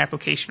nitrogen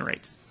application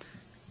rates.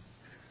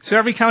 So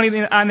every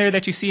county on there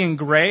that you see in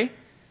gray,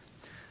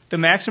 the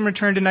maximum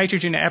return to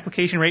nitrogen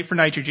application rate for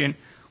nitrogen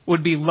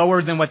would be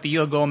lower than what the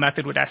yield goal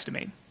method would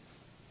estimate.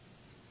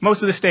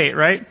 Most of the state,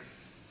 right?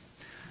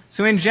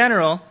 So in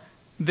general,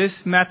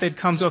 this method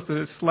comes up with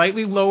a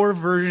slightly lower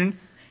version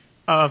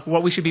of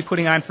what we should be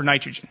putting on for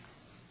nitrogen.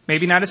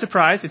 Maybe not a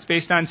surprise. It's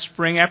based on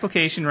spring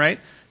application, right?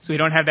 So we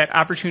don't have that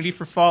opportunity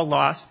for fall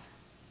loss.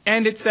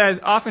 And it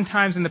says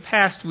oftentimes in the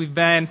past we've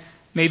been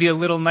maybe a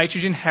little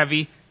nitrogen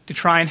heavy to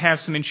try and have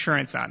some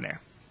insurance on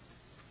there.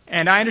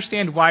 And I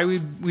understand why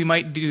we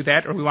might do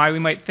that or why we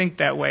might think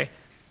that way.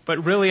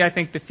 But really I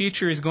think the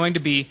future is going to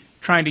be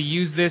trying to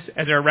use this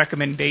as our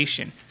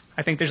recommendation.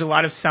 I think there's a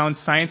lot of sound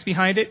science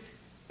behind it.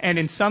 And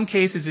in some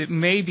cases it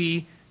may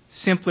be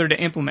simpler to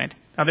implement.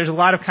 Now there's a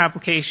lot of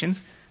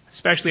complications,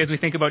 especially as we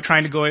think about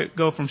trying to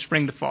go from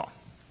spring to fall.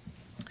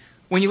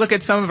 When you look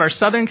at some of our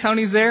southern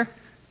counties there,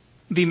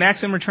 the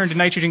maximum return to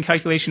nitrogen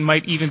calculation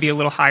might even be a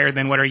little higher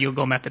than what our yield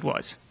goal method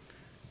was.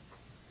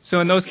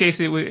 So in those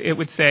cases, it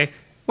would say,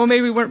 well,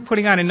 maybe we weren't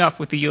putting on enough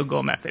with the yield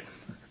goal method.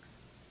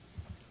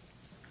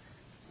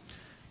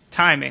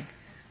 Timing.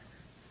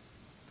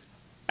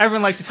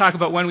 Everyone likes to talk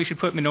about when we should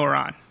put manure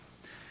on.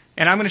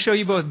 And I'm going to show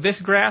you both this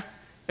graph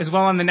as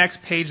well on the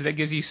next page that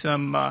gives you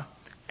some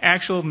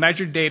actual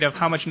measured data of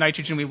how much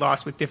nitrogen we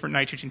lost with different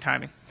nitrogen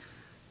timing.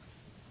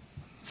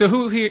 So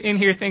who in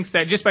here thinks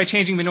that just by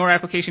changing manure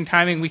application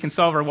timing we can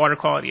solve our water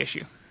quality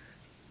issue?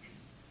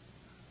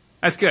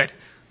 That's good.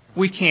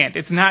 We can't.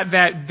 It's not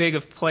that big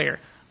of a player.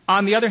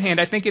 On the other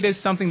hand, I think it is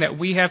something that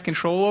we have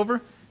control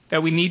over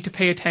that we need to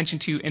pay attention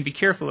to and be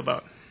careful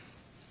about.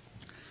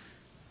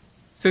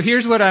 So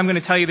here's what I'm going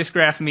to tell you this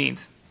graph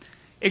means.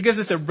 It gives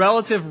us a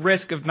relative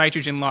risk of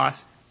nitrogen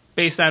loss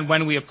based on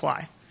when we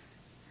apply.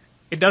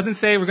 It doesn't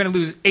say we're going to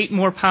lose 8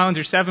 more pounds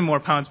or 7 more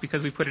pounds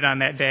because we put it on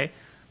that day,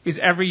 because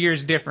every year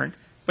is different.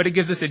 But it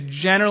gives us a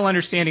general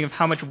understanding of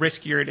how much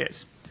riskier it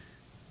is.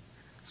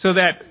 So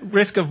that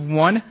risk of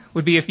 1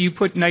 would be if you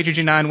put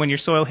nitrogen on when your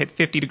soil hit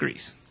 50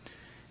 degrees.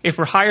 If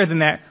we're higher than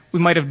that, we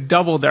might have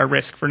doubled our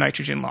risk for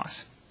nitrogen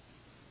loss.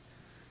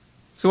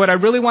 So what I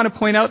really want to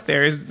point out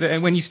there is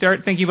that when you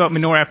start thinking about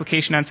manure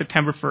application on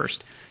September 1st,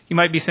 you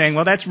might be saying,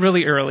 well, that's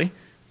really early.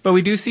 But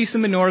we do see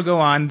some manure go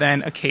on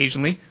then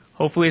occasionally.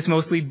 Hopefully it's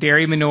mostly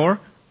dairy manure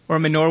or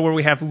manure where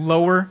we have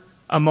lower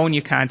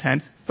ammonia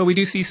content. But we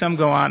do see some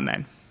go on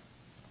then.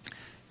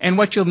 And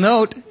what you'll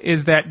note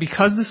is that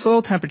because the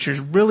soil temperature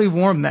is really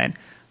warm then,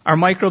 our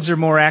microbes are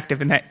more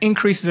active, and that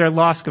increases our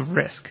loss of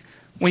risk.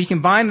 When you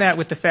combine that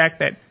with the fact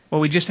that,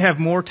 well, we just have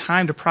more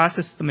time to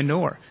process the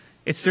manure,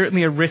 it's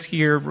certainly a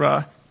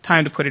riskier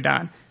time to put it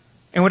on.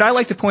 And what I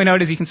like to point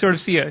out is you can sort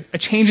of see a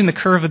change in the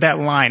curve of that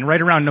line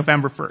right around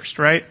November 1st,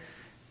 right?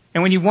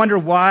 And when you wonder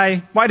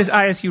why does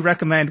ISU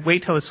recommend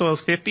wait till the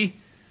soil's 50?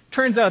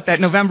 Turns out that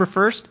November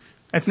 1st,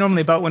 that's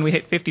normally about when we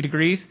hit 50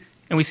 degrees,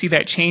 and we see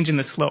that change in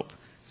the slope.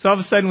 So all of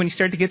a sudden, when you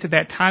start to get to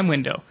that time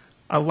window,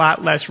 a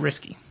lot less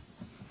risky.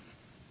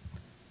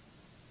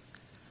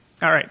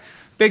 All right.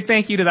 Big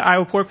thank you to the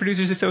Iowa Pork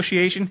Producers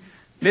Association.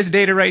 This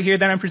data right here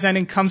that I'm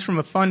presenting comes from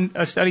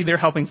a study they're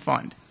helping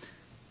fund.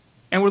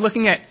 And we're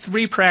looking at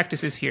 3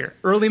 practices here.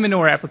 Early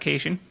manure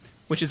application,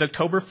 which is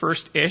October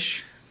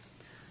 1st-ish.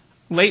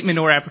 Late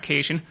manure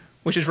application,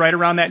 which is right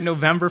around that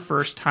November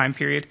 1st time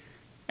period.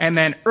 And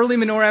then early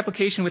manure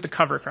application with the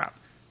cover crop.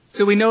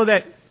 So we know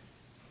that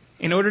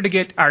in order to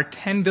get our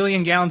 10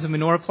 billion gallons of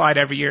manure applied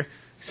every year,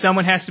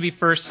 someone has to be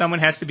first, someone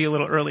has to be a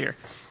little earlier.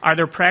 Are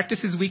there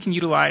practices we can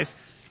utilize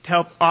to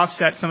help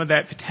offset some of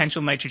that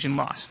potential nitrogen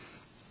loss?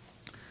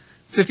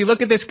 So if you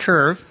look at this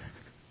curve,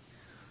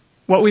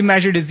 what we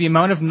measured is the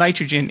amount of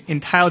nitrogen in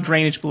tile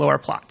drainage below our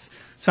plots.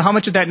 So how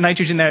much of that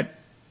nitrogen that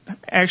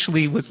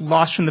actually was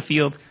lost from the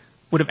field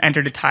would have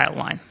entered a tile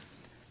line.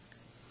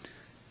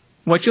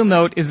 What you'll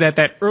note is that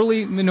that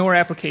early manure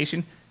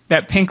application,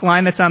 that pink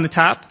line that's on the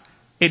top,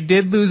 it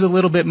did lose a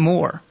little bit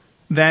more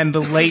than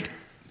the late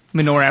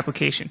manure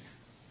application.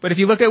 But if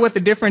you look at what the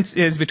difference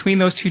is between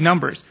those two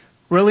numbers,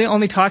 we're really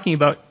only talking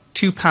about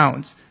 2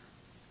 pounds.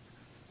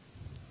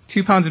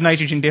 2 pounds of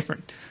nitrogen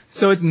different.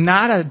 So it's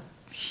not a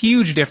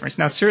huge difference.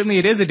 Now, certainly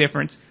it is a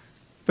difference,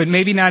 but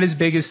maybe not as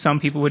big as some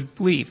people would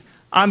believe.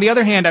 On the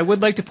other hand, I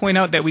would like to point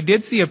out that we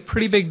did see a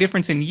pretty big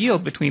difference in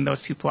yield between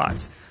those two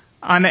plots,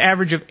 on the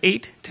average of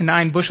 8 to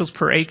 9 bushels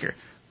per acre,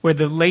 where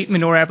the late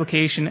manure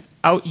application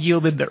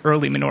out-yielded the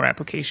early manure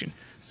application.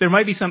 So there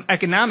might be some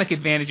economic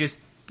advantages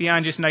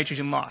beyond just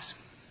nitrogen loss.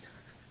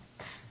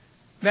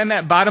 Then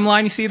that bottom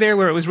line you see there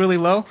where it was really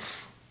low,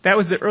 that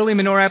was the early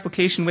manure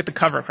application with the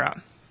cover crop.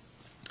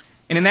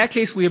 And in that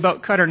case, we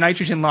about cut our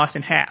nitrogen loss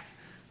in half.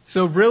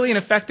 So really an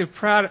effective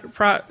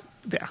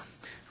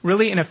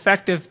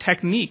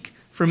technique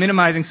for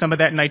minimizing some of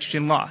that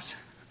nitrogen loss.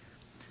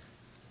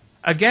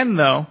 Again,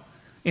 though,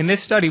 in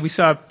this study, we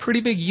saw a pretty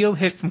big yield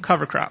hit from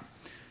cover crop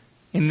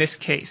in this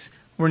case.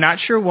 We're not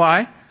sure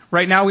why.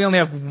 Right now, we only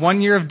have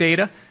 1 year of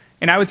data,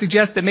 and I would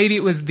suggest that maybe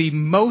it was the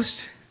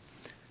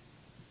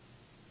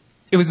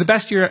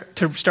best year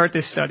to start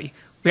this study.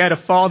 We had a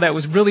fall that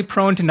was really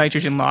prone to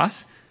nitrogen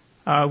loss.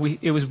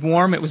 It was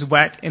warm, it was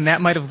wet, and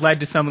that might have led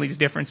to some of these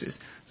differences.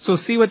 So we'll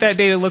see what that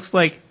data looks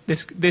like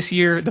this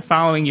year, the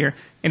following year,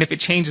 and if it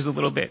changes a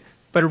little bit.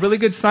 But a really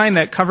good sign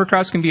that cover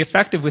crops can be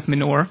effective with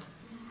manure,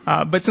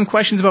 but some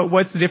questions about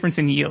what's the difference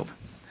in yield.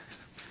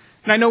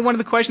 And I know one of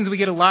the questions we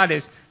get a lot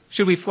is,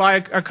 should we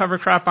fly our cover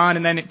crop on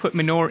and then put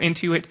manure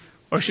into it,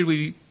 or should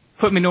we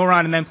put manure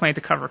on and then plant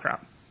the cover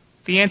crop?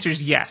 The answer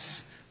is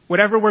yes.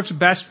 Whatever works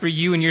best for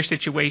you and your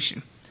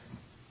situation.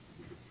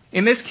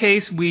 In this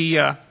case, we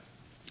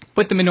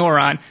put the manure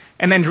on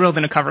and then drilled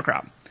in a cover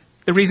crop.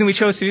 The reason we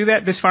chose to do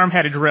that, this farm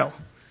had a drill,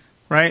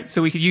 right?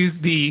 So we could use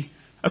the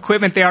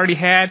equipment they already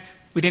had.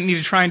 We didn't need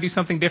to try and do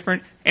something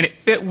different, and it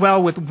fit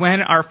well with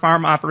when our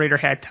farm operator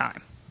had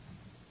time.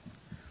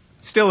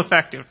 Still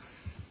effective.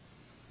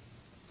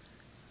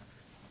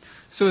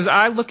 So as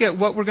I look at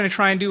what we're going to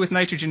try and do with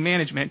nitrogen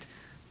management,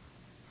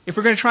 if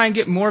we're going to try and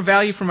get more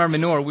value from our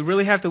manure, we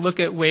really have to look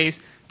at ways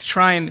to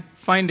try and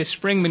find a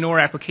spring manure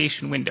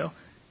application window.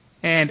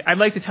 And I'd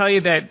like to tell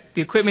you that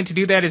the equipment to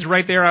do that is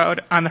right there out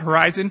on the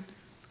horizon.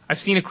 I've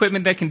seen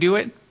equipment that can do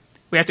it.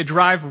 We have to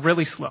drive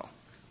really slow.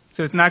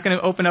 So it's not going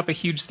to open up a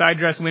huge side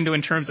dress window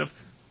in terms of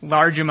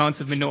large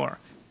amounts of manure.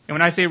 And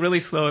when I say really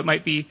slow, it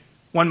might be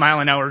 1 mile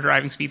an hour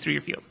driving speed through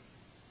your field.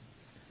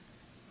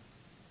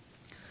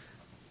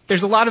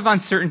 There's a lot of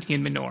uncertainty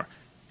in manure.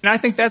 And I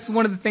think that's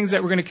one of the things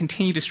that we're going to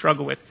continue to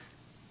struggle with.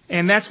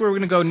 And that's where we're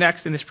going to go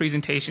next in this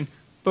presentation.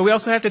 But we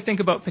also have to think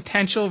about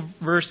potential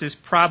versus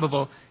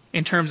probable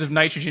in terms of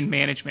nitrogen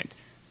management.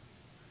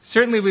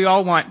 Certainly we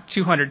all want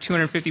 200,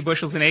 250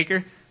 bushels an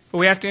acre, but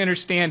we have to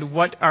understand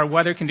what our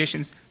weather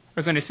conditions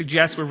are going to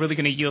suggest we're really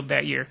going to yield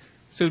that year.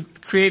 So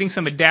creating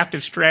some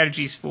adaptive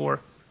strategies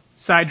for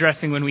side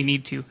dressing when we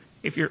need to,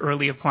 if you're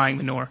early applying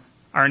manure,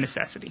 are a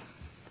necessity.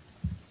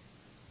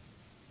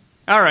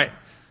 All right,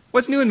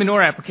 what's new in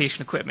manure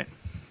application equipment?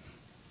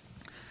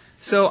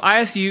 So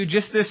ISU,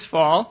 just this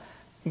fall,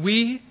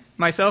 we,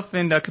 myself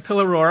and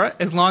Capilla Aurora,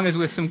 as long as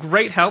with some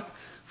great help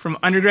from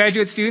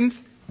undergraduate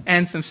students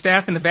and some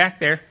staff in the back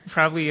there,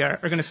 probably are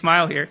going to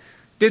smile here,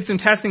 did some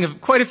testing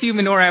of quite a few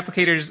manure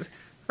applicators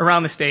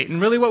around the state.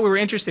 And really what we were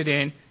interested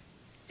in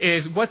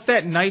is what's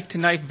that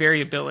knife-to-knife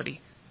variability?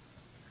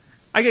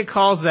 I get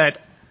calls that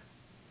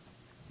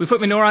we put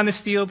manure on this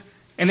field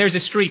and there's a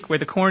streak where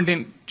the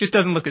corn just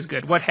doesn't look as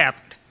good. What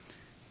happened?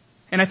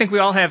 And I think we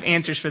all have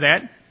answers for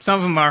that. Some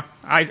of them are,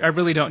 I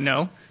really don't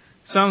know.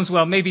 Some's,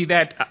 well, maybe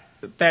that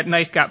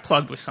knife got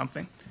plugged with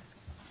something.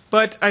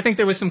 But I think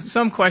there was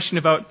some question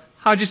about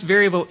how just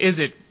variable is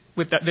it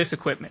with this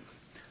equipment,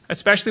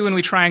 especially when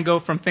we try and go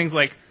from things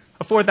like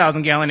a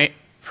 4,000 gallon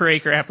per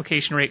acre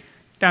application rate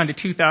down to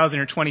 2,000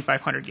 or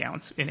 2,500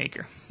 gallons an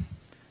acre.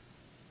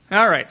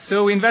 All right,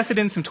 so we invested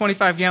in some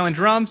 25-gallon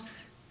drums,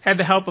 had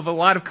the help of a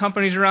lot of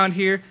companies around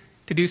here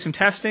to do some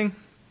testing.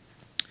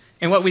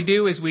 And what we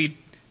do is we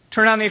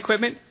turn on the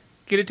equipment,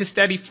 get it to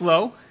steady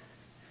flow,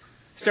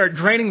 start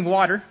draining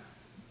water.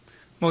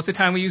 Most of the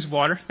time we use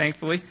water,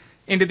 thankfully,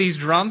 into these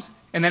drums.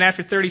 And then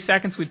after 30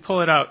 seconds, we'd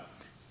pull it out,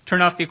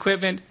 turn off the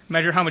equipment,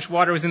 measure how much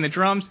water was in the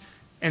drums,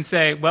 and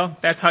say, well,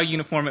 that's how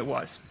uniform it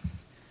was.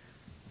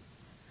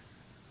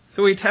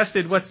 So we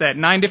tested,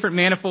 9 different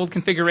manifold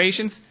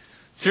configurations.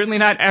 Certainly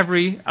not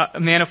every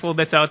manifold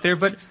that's out there,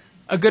 but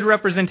a good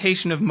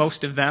representation of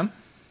most of them.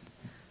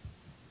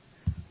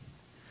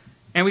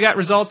 And we got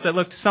results that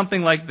looked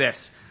something like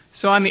this.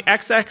 So on the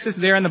x-axis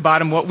there on the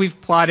bottom, what we've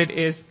plotted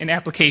is an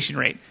application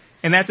rate.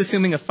 And that's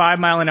assuming a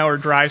 5-mile-an-hour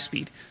drive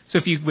speed. So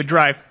if you would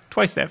drive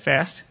twice that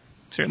fast,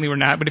 certainly we're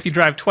not, but if you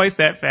drive twice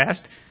that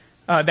fast,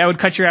 that would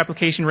cut your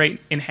application rate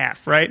in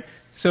half, right?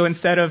 So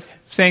instead of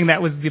saying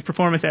that was the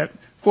performance at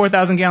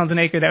 4,000 gallons an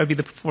acre, that would be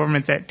the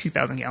performance at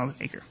 2,000 gallons an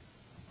acre.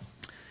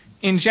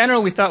 In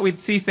general, we thought we'd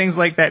see things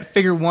like that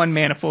figure 1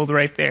 manifold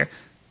right there.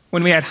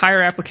 When we had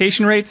higher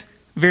application rates,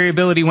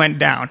 variability went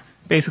down.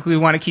 Basically,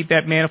 we want to keep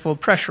that manifold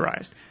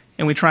pressurized.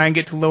 And we try and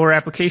get to lower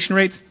application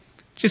rates,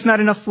 just not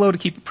enough flow to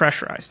keep it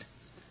pressurized.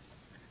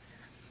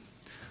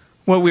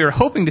 What we were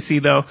hoping to see,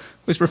 though,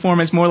 was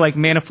performance more like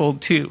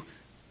manifold 2,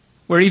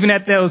 where even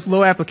at those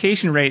low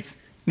application rates,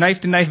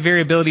 knife-to-knife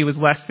variability was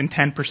less than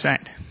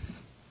 10%.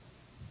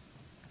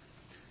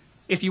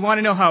 If you want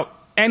to know how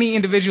any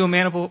individual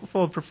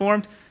manifold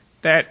performed,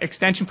 that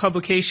extension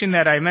publication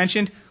that I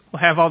mentioned will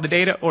have all the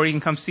data, or you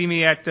can come see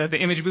me at the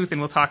image booth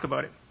and we'll talk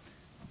about it.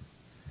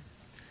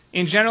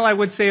 In general, I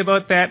would say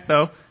about that,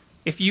 though,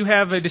 if you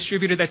have a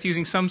distributor that's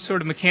using some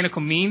sort of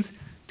mechanical means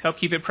to help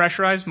keep it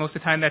pressurized, most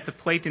of the time that's a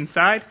plate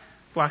inside,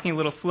 blocking a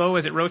little flow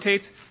as it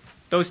rotates,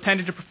 those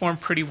tended to perform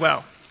pretty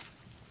well.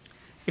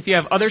 If you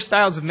have other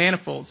styles of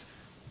manifolds,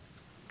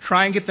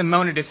 try and get them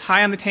mounted as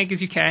high on the tank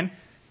as you can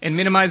and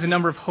minimize the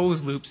number of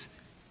hose loops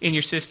in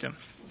your system.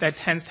 That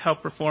tends to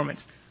help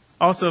performance.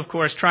 Also, of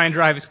course, try and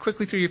drive as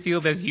quickly through your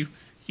field as you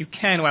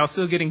can while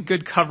still getting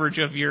good coverage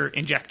of your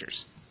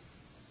injectors.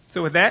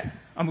 So with that,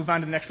 I'll move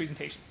on to the next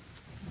presentation.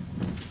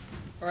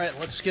 All right,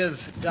 let's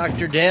give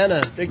Dr. Dan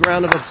a big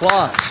round of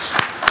applause.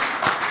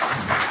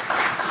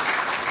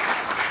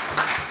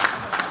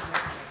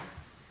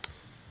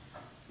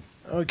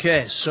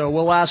 Okay, so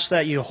we'll ask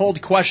that you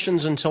hold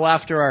questions until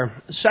after our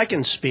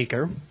second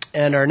speaker.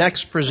 And our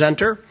next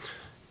presenter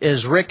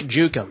is Rick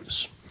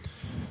Juchems.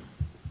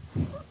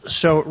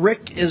 So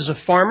Rick is a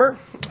farmer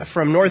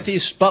from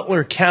northeast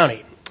Butler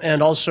County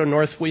and also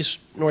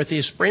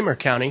northeast Bremer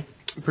County,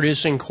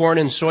 producing corn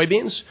and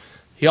soybeans.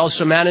 He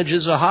also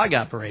manages a hog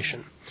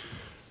operation.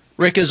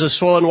 Rick is a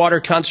Soil and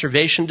Water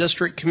Conservation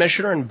District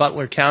Commissioner in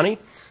Butler County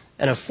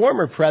and a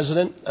former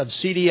president of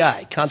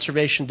CDI,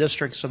 Conservation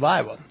Districts of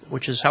Iowa,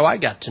 which is how I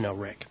got to know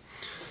Rick.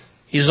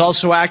 He's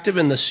also active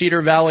in the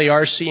Cedar Valley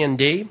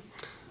RC&D,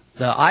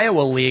 the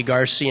Iowa League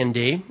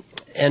RC&D,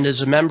 and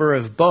is a member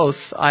of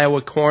both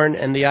Iowa Corn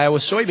and the Iowa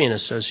Soybean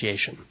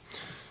Association.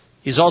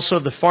 He's also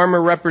the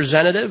farmer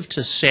representative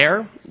to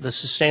SARE, the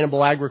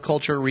Sustainable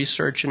Agriculture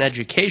Research and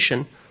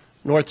Education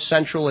North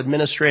Central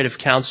Administrative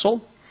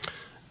Council.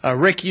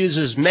 Rick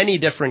uses many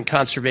different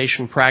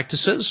conservation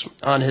practices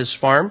on his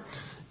farm,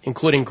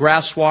 including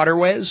grass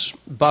waterways,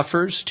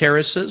 buffers,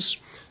 terraces,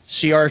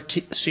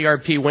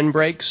 CRP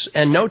windbreaks,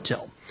 and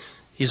no-till.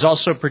 He's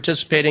also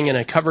participating in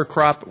a cover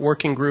crop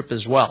working group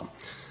as well.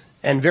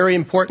 And very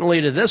importantly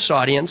to this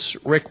audience,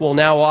 Rick will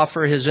now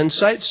offer his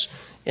insights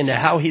into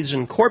how he's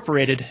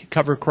incorporated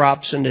cover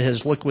crops into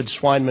his liquid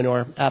swine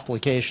manure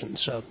application.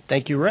 So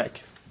thank you,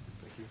 Rick.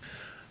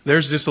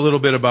 There's just a little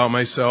bit about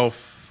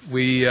myself.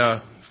 We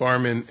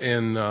farm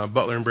in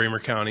Butler and Bremer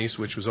counties,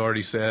 which was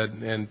already said,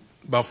 and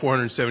about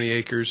 470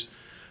 acres.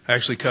 I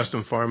actually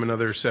custom farm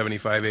another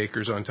 75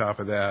 acres on top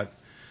of that.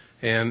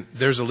 And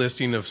there's a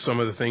listing of some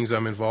of the things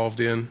I'm involved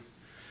in.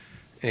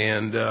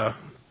 And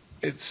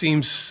it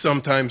seems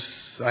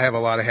sometimes I have a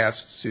lot of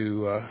hats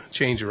to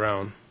change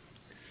around.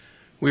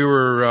 We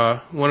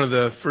were one of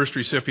the first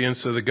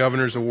recipients of the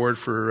Governor's Award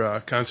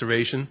for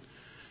Conservation,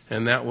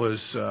 and that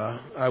was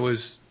I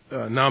was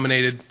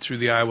nominated through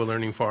the Iowa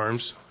Learning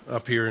Farms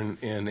up here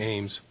in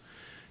Ames.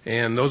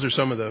 And those are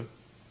some of the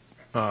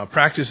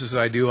practices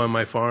I do on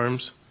my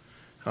farms.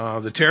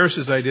 The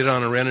terraces I did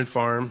on a rented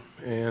farm,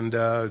 and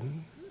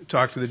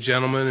talked to the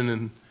gentleman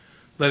and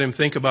let him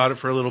think about it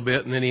for a little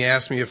bit, and then he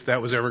asked me if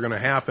that was ever going to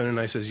happen, and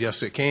I says,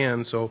 yes, it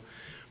can. So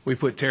we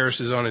put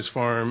terraces on his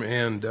farm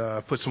and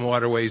put some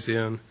waterways in,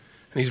 and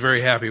he's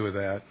very happy with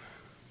that.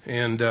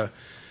 And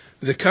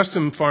the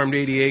custom farmed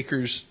 80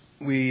 acres,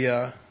 we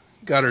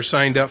got her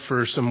signed up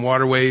for some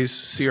waterways,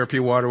 CRP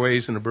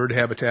waterways, and a bird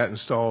habitat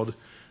installed,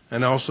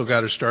 and also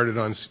got her started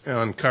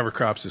on cover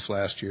crops this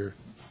last year.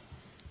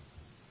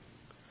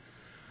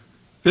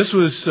 This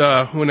was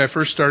when I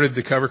first started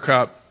the cover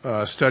crop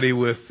study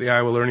with the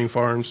Iowa Learning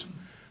Farms.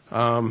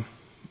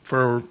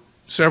 For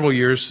several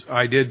years,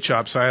 I did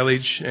chop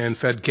silage and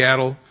fed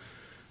cattle.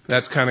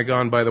 That's kind of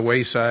gone by the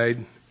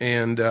wayside.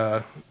 And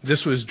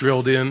this was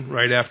drilled in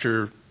right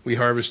after we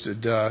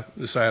harvested the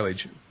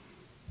silage.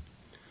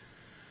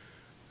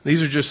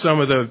 These are just some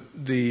of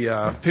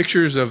the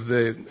pictures of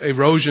the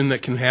erosion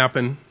that can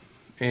happen.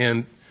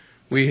 And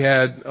we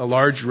had a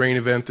large rain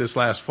event this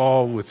last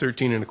fall with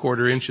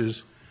 13¼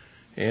 inches.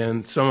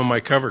 And some of my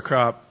cover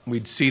crop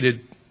we'd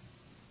seeded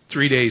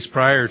 3 days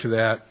prior to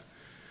that,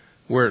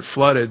 where it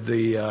flooded,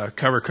 the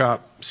cover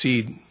crop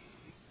seed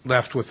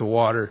left with the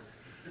water.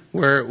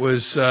 Where it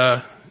was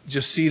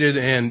just seeded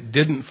and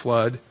didn't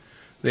flood,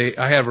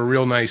 I have a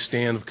real nice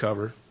stand of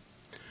cover.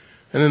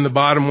 And then the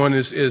bottom one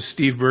is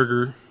Steve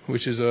Berger,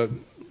 which is a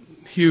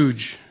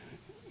huge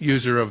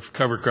user of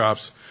cover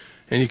crops.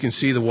 And you can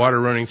see the water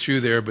running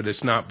through there, but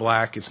it's not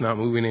black, it's not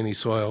moving any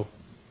soil.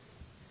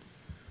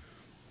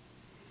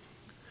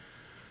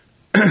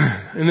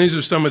 And these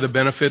are some of the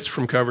benefits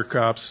from cover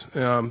crops.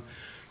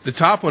 The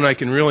top one I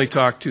can really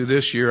talk to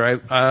this year.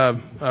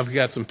 I've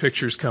got some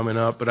pictures coming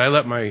up, but I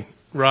let my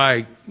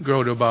rye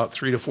grow to about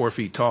 3 to 4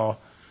 feet tall.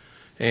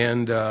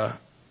 And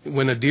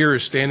when a deer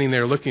is standing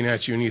there looking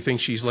at you and you think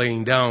she's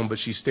laying down, but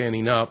she's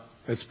standing up,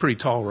 it's pretty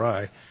tall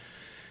rye.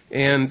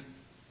 And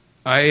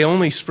I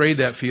only sprayed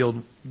that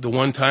field the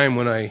one time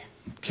when I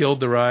killed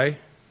the rye,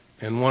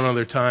 and one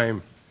other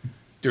time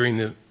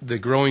during the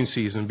growing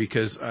season,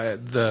 because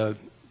the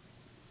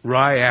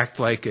rye act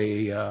like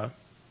a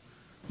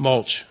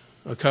mulch,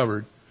 a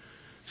covered,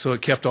 so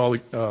it kept all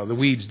the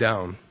weeds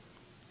down.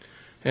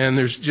 And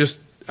there's just,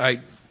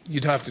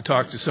 you'd have to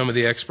talk to some of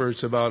the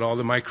experts about all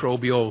the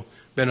microbial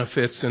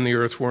benefits and the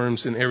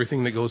earthworms and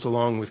everything that goes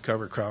along with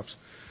cover crops,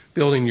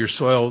 building your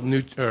soil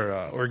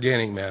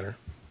organic matter.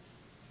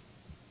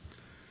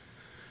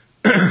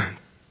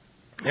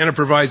 And it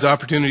provides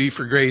opportunity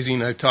for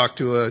grazing. I talked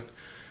to a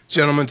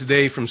gentleman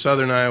today from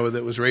southern Iowa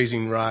that was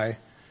raising rye,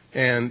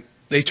 and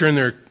they turn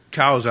their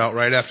cows out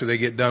right after they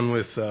get done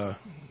with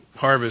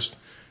harvest,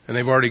 and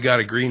they've already got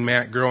a green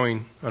mat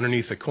growing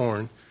underneath the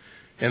corn.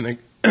 And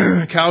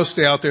the cows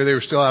stay out there. They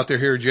were still out there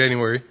here in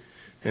January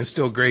and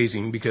still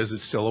grazing because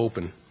it's still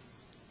open.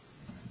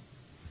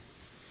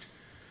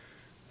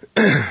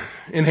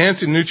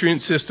 Enhancing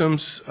nutrient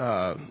systems.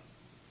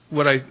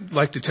 What I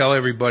like to tell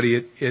everybody,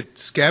 it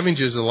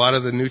scavenges a lot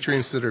of the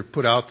nutrients that are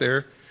put out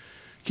there,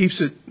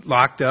 keeps it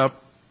locked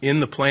up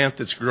in the plant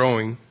that's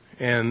growing,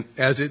 and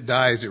as it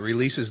dies, it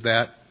releases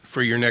that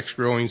for your next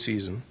growing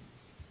season.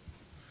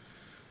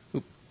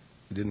 Oop,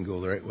 it didn't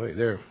go the right way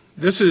there.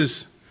 This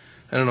is,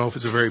 I don't know if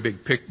it's a very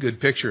good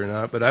picture or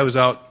not, but I was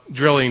out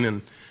drilling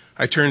and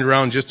I turned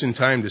around just in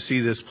time to see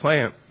this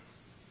plant,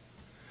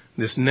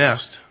 this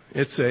nest.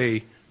 It's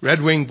a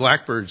red-winged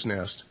blackbird's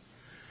nest.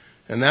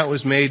 And that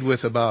was made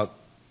with about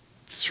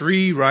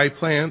 3 rye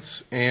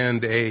plants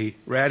and a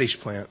radish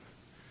plant,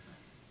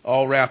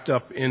 all wrapped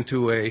up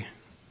into a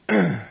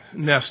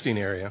nesting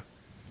area.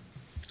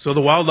 So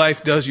the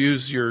wildlife does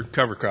use your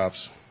cover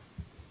crops.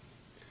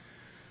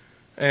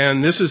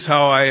 And this is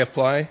how I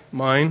apply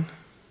mine,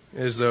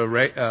 is the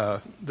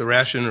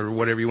ration, or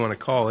whatever you want to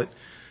call it,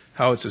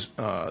 how it's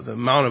the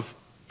amount of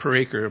per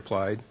acre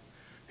applied.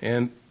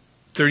 And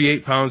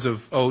 38 pounds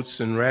of oats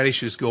and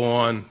radishes go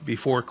on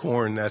before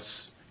corn.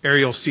 That's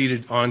aerial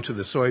seeded onto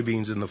the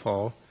soybeans in the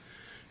fall.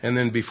 And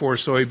then before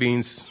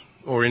soybeans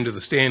or into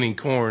the standing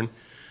corn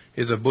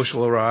is a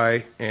bushel of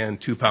rye and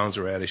 2 pounds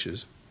of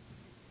radishes.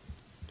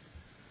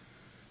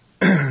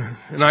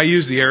 And I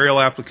use the aerial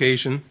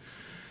application.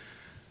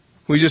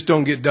 We just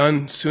don't get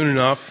done soon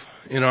enough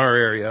in our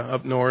area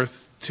up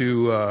north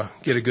to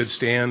get a good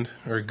stand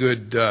or a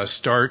good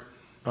start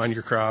on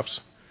your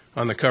crops,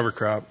 on the cover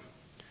crop.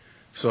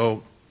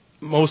 So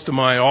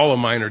all of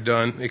mine are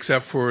done,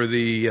 except for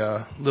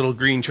the little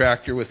green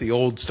tractor with the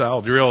old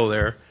style drill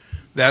there.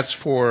 That's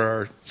for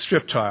our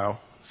strip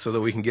tile so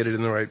that we can get it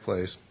in the right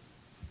place.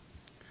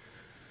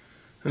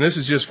 And this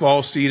is just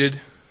fall seeded.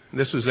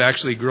 This was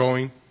actually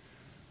growing,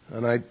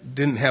 and I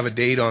didn't have a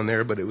date on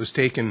there, but it was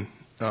taken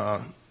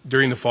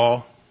during the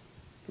fall,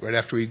 right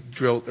after we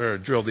drilled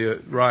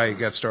the rye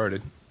got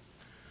started.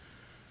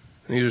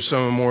 And these are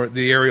some more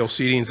the aerial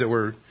seedings that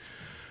were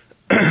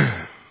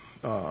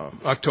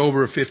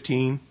October of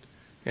 15,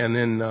 and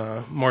then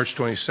March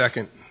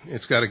 22nd.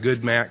 It's got a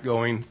good mat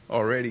going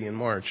already in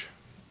March.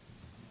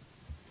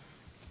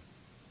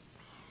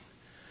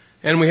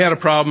 And we had a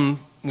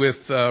problem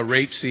with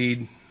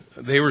rapeseed.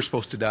 They were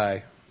supposed to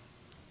die.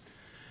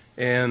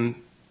 And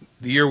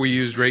the year we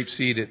used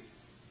rapeseed, it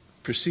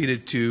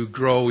proceeded to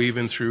grow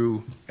even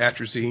through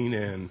atrazine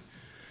and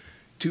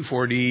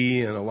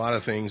 2,4-D and a lot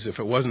of things. If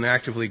it wasn't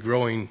actively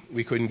growing,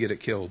 we couldn't get it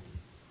killed.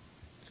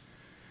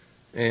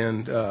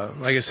 And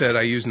like I said,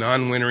 I use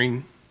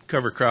non-wintering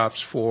cover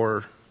crops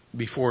for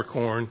before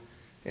corn,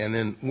 and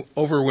then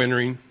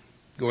overwintering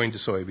going to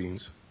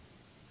soybeans.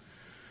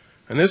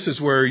 And this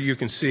is where you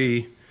can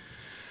see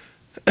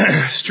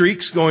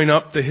streaks going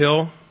up the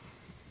hill.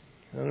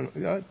 I don't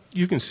know,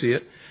 you can see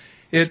it.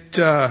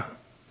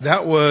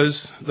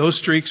 Those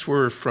streaks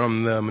were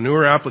from the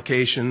manure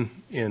application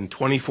in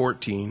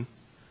 2014.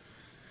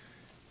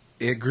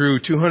 it grew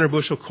 200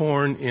 bushel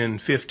corn in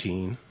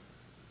 15,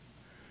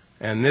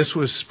 and this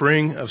was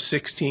spring of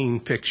 16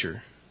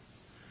 picture.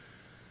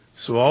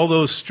 So all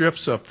those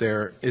strips up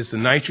there is the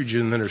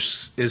nitrogen that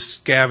is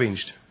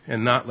scavenged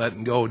and not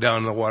letting go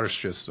down the water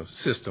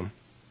system.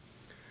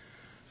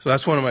 So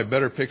that's one of my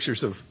better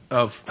pictures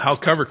of how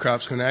cover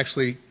crops can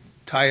actually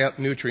tie up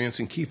nutrients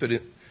and keep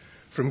it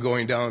from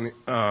going down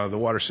the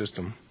water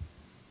system.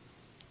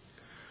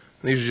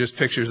 These are just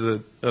pictures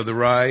of the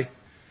rye.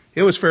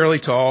 It was fairly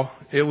tall.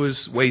 It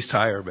was waist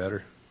high or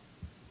better.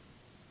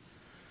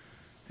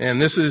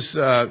 And this is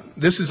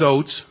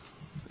oats,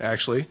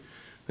 actually.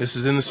 This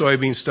is in the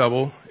soybean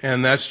stubble,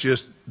 and that's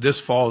just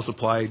this fall's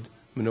applied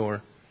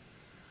manure.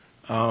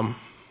 2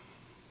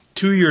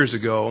 years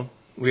ago,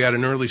 we had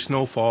an early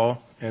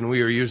snowfall, and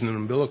we were using an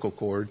umbilical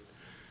cord,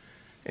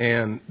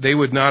 and they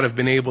would not have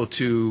been able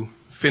to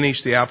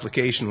finish the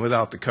application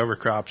without the cover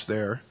crops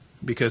there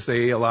because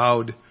they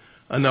allowed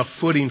enough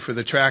footing for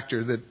the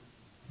tractor that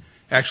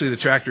actually the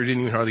tractor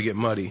didn't even hardly get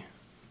muddy.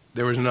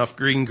 There was enough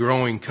green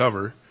growing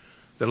cover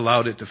that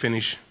allowed it to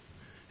finish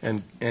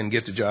and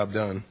get the job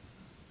done.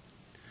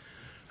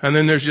 And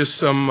then there's just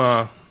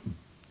some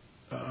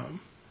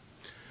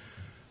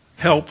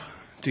help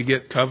to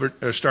get covered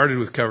or started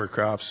with cover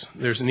crops.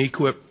 There's an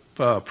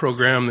EQIP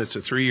program that's a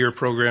 3-year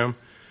program,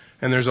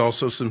 and there's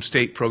also some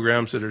state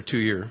programs that are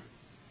 2-year.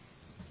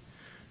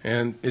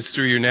 And it's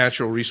through your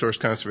Natural Resource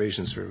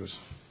Conservation Service.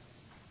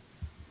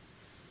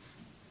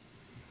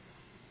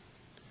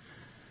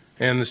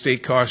 And the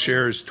state cost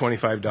share is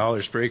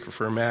 $25 per acre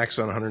for a max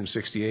on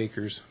 160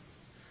 acres.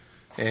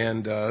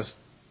 And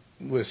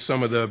with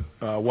some of the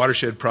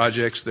watershed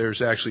projects, there's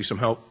actually some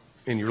help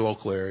in your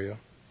local area.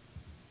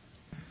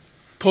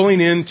 Pulling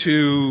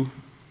into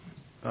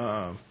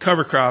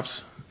cover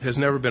crops has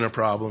never been a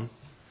problem.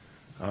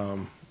 The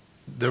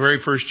very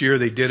first year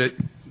they did it,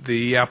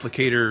 the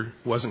applicator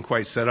wasn't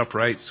quite set up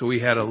right, so we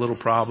had a little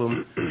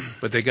problem,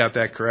 but they got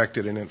that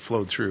corrected and it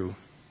flowed through.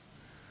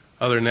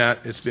 Other than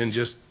that, it's been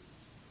just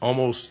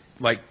almost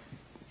like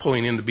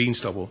pulling into bean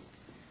stubble.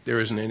 There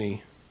isn't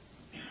any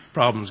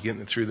problems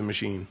getting it through the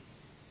machine.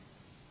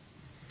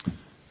 All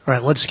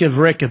right, let's give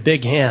Rick a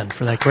big hand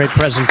for that great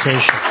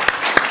presentation.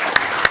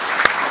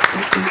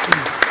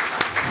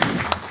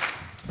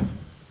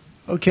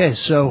 Okay,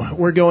 so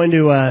we're going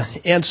to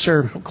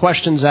answer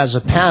questions as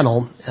a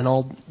panel, and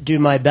I'll do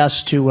my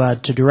best to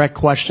direct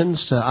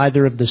questions to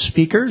either of the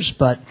speakers,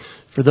 but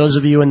for those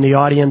of you in the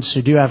audience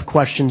who do have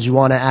questions you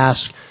want to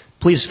ask,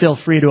 please feel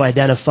free to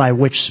identify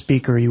which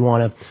speaker you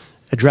want to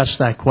address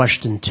that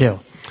question to.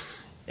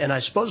 And I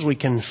suppose we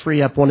can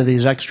free up one of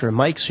these extra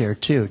mics here,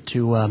 too,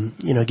 to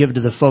give it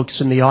to the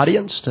folks in the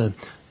audience to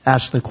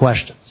ask the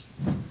questions.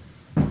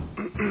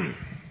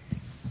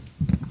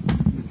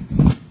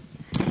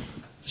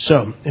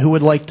 So, who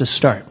would like to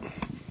start?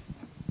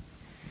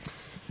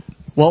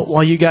 Well,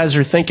 while you guys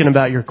are thinking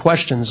about your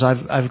questions,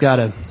 I've got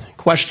a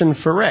question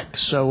for Rick.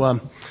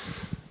 So,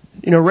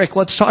 Rick,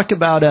 let's talk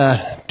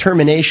about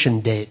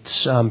termination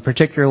dates,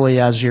 particularly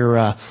as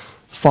you're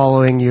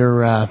following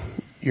your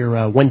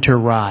winter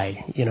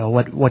rye.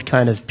 What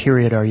kind of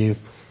period are you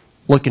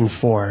looking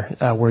for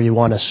where you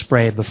want to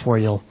spray before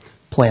you'll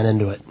plant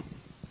into it?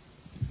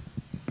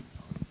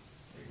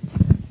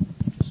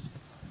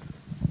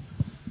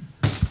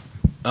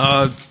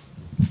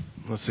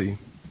 Let's see.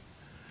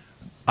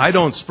 I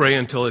don't spray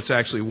until it's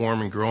actually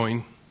warm and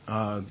growing.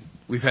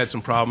 We've had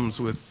some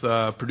problems with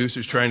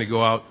producers trying to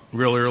go out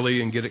real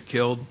early and get it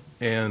killed,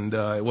 and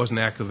it wasn't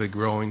actively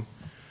growing.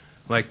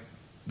 Like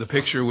the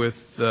picture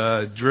with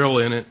drill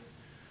in it,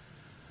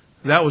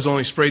 that was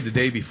only sprayed the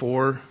day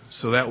before,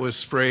 so that was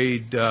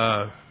sprayed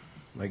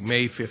like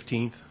May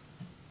 15th.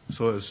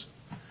 So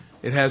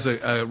it has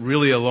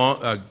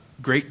a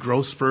great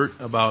growth spurt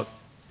about,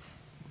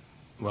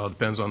 well, it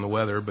depends on the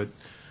weather, but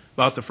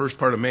about the first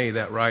part of May,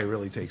 that rye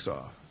really takes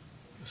off.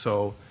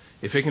 So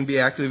if it can be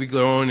actively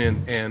growing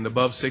and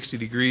above 60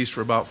 degrees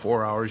for about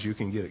 4 hours, you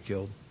can get it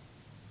killed.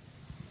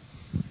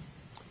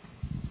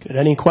 Good.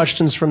 Any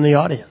questions from the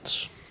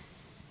audience?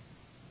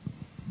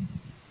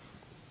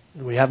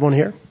 Do we have one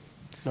here?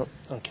 No?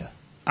 Okay.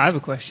 I have a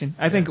question.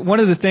 I think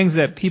one of the things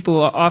that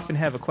people often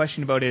have a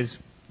question about is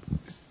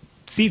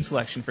seed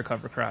selection for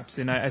cover crops.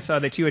 And I saw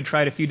that you had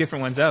tried a few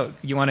different ones out.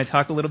 You want to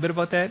talk a little bit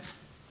about that?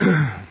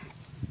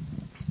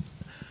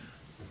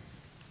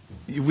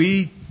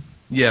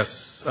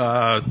 Yes.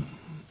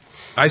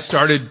 I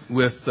started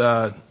with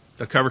a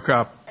cover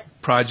crop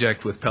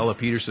project with Pella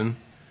Peterson,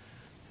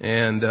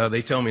 and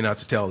they tell me not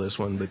to tell this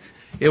one, but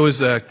it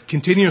was a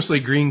continuously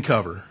green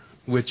cover,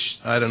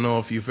 which I don't know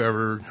if you've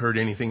ever heard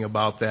anything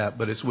about that,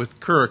 but it's with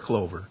Kura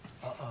clover.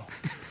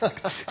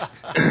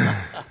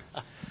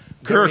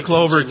 Kura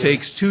clover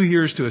takes 2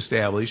 years to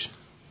establish,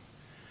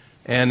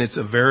 and it's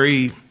a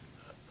very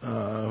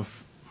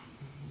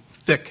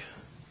thick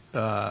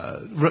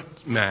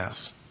root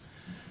mass.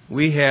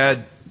 We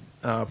had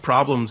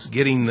problems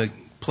getting the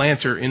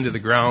planter into the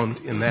ground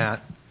in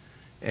that,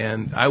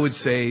 and I would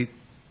say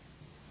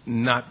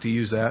not to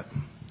use that.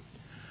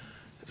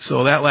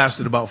 So that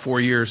lasted about 4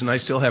 years, and I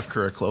still have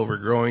currant clover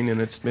growing,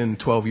 and it's been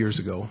 12 years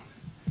ago.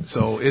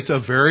 So it's a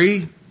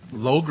very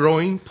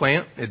low-growing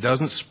plant. It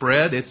doesn't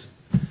spread,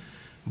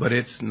 but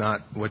it's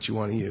not what you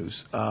want to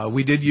use.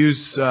 We did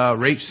use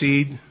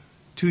rapeseed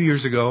 2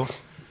 years ago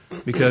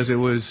because it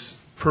was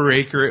per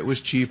acre, it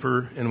was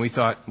cheaper, and we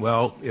thought,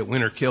 well, it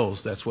winter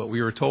kills. That's what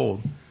we were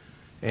told.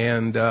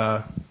 And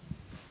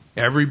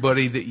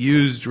everybody that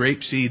used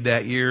rapeseed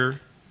that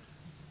year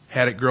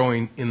had it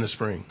growing in the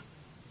spring.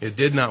 It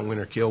did not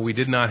winter kill. We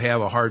did not have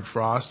a hard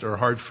frost or a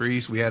hard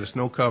freeze. We had a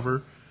snow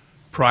cover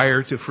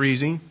prior to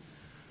freezing,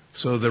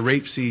 so the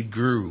rapeseed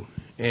grew.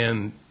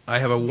 And I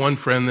have one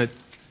friend that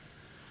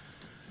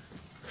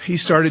he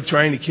started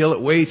trying to kill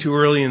it way too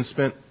early and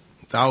spent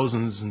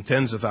thousands and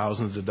tens of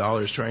thousands of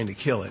dollars trying to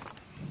kill it.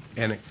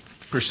 And it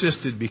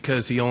persisted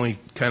because he only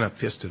kind of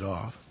pissed it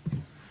off.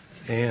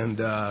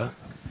 And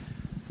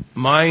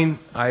mine,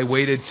 I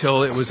waited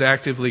till it was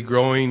actively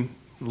growing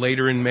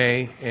later in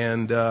May,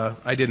 and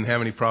I didn't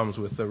have any problems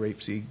with the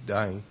rapeseed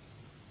dying.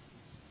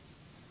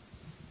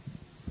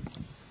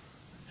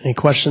 Any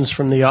questions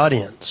from the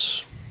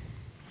audience?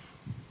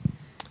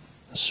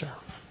 Yes, sir.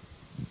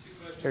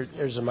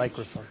 There's a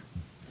microphone.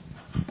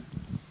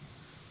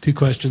 2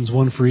 questions,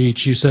 one for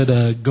each. You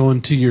said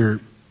going to your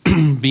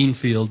bean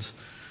fields,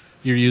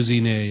 you're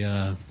using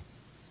a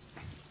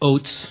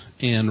oats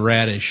and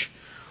radish.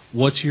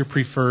 What's your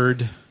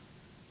preferred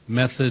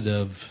method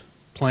of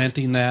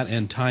planting that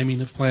and timing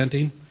of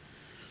planting?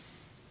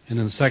 And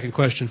then the second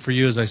question for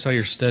you is, I saw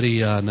your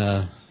study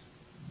on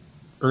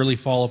early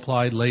fall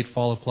applied, late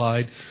fall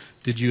applied.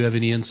 Did you have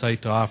any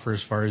insight to offer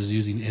as far as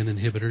using N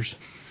inhibitors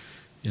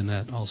in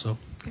that also?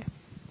 Okay.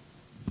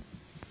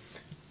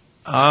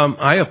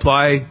 I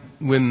apply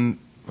when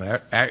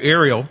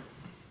aerial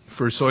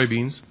for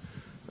soybeans.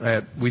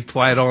 We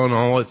apply it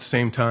all at the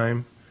same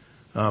time,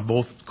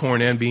 both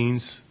corn and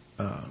beans.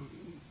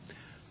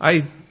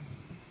 I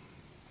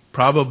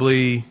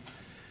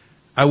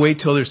wait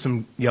till there's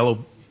some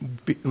yellow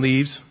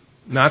leaves.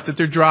 Not that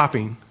they're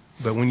dropping,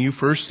 but when you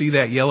first see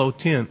that yellow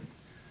tint,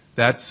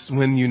 that's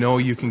when you know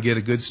you can get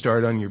a good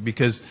start on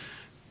because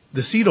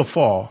the seed will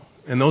fall,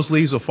 and those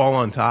leaves will fall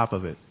on top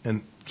of it,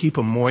 and keep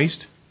them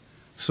moist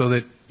so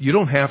that you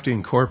don't have to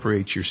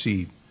incorporate your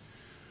seed.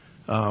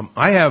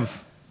 I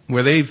have,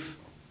 where they've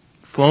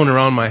flown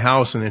around my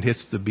house and it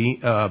hits the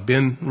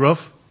bin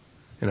roof,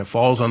 and it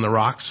falls on the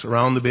rocks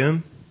around the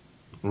bin,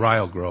 rye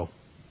will grow.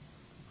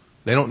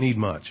 They don't need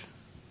much.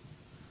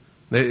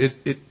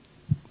 It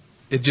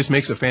just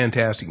makes a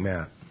fantastic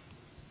mat.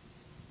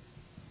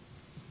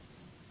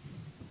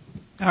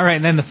 All right,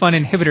 and then the fun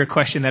inhibitor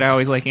question that I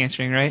always like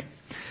answering, right?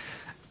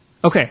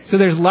 Okay, so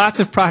there's lots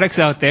of products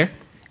out there,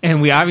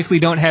 and we obviously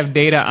don't have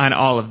data on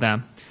all of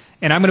them.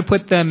 And I'm going to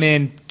put them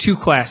in 2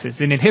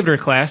 classes. An inhibitor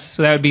class,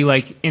 so that would be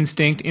like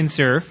Instinct,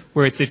 Inserve,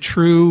 where it's a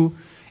true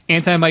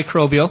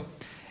antimicrobial.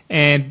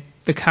 And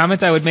the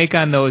comment I would make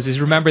on those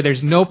is, remember,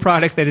 there's no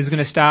product that is going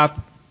to stop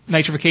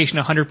nitrification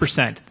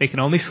 100%. They can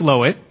only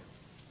slow it.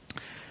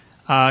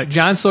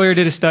 John Sawyer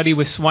did a study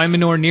with swine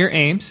manure near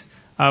Ames,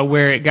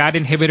 where it got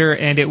inhibitor,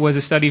 and it was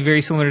a study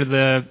very similar to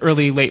the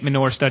early late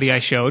manure study I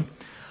showed.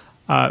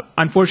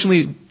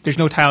 Unfortunately, there's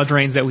no tile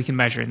drains that we can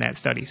measure in that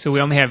study. So we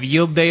only have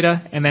yield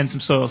data and then some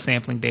soil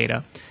sampling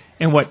data.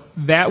 And what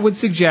that would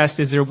suggest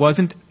is there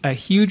wasn't a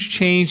huge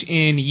change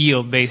in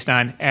yield based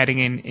on adding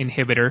in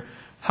inhibitor.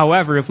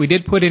 However, if we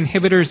did put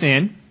inhibitors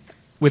in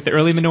with the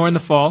early manure in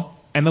the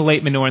fall and the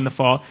late manure in the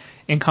fall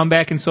and come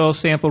back and soil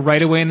sample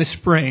right away in the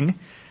spring,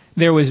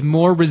 there was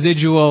more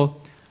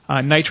residual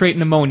nitrate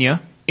and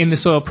ammonia in the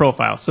soil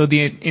profile. So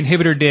the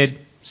inhibitor did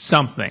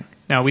something.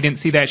 Now, we didn't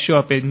see that show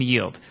up in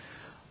yield.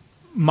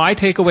 My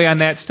takeaway on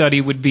that study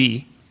would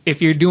be,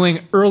 if you're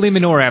doing early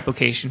manure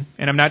application,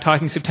 and I'm not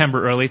talking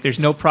September early, there's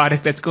no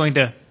product that's going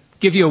to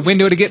give you a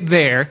window to get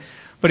there,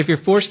 but if you're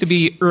forced to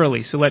be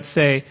early, so let's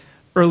say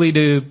early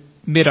to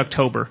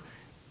mid-October,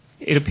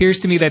 it appears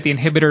to me that the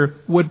inhibitor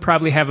would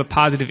probably have a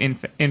positive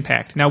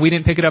impact. Now, we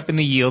didn't pick it up in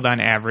the yield on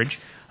average,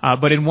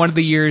 but in one of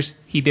the years,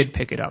 he did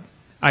pick it up.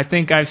 I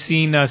think I've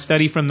seen a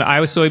study from the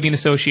Iowa Soybean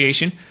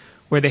Association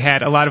where they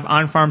had a lot of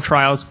on-farm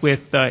trials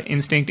with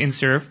Instinct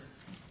Inserve,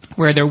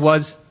 where there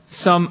was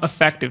some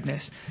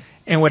effectiveness.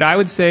 And what I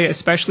would say,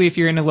 especially if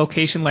you're in a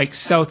location like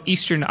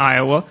southeastern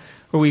Iowa,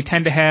 where we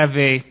tend to have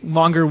a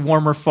longer,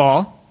 warmer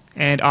fall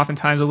and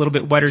oftentimes a little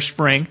bit wetter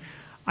spring,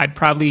 I'd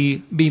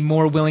probably be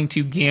more willing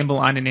to gamble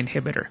on an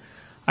inhibitor.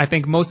 I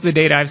think most of the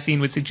data I've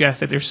seen would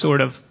suggest that they're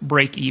sort of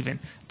break even.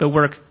 They'll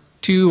work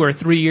 2 or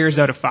 3 years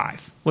out of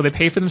 5. Will they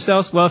pay for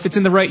themselves? Well, if it's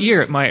in the right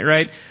year, it might,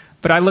 right?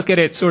 But I look at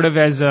it sort of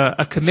as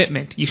a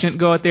commitment. You shouldn't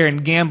go out there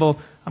and gamble,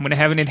 I'm going to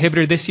have an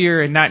inhibitor this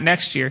year and not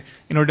next year.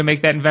 In order to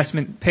make that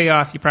investment pay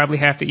off, you probably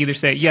have to either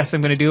say, yes,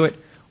 I'm going to do it,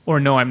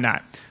 or no, I'm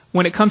not.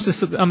 When it comes to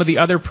some of the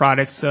other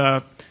products,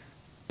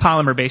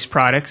 polymer-based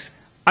products,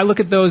 I look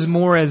at those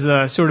more as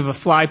a sort of a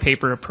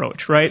flypaper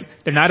approach, right?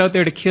 They're not out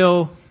there to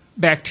kill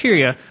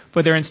bacteria,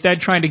 but they're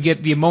instead trying to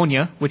get the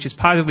ammonia, which is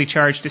positively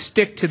charged, to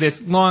stick to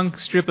this long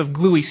strip of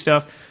gluey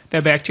stuff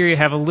that bacteria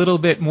have a little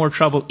bit more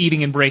trouble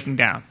eating and breaking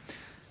down.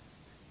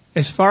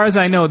 As far as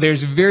I know,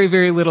 there's very,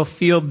 very little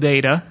field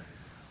data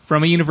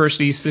from a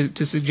university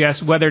to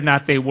suggest whether or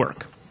not they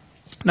work.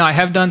 Now, I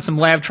have done some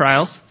lab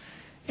trials,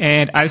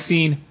 and I've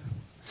seen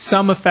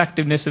some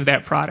effectiveness of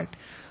that product.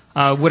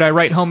 Would I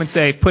write home and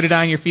say, put it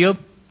on your field?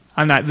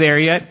 I'm not there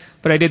yet,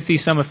 but I did see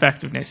some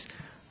effectiveness.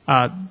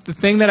 The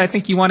thing that I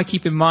think you want to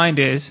keep in mind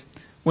is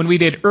when we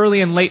did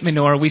early and late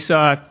manure, we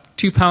saw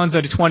 2 pounds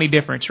out of 20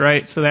 difference,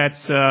 right? So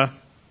that's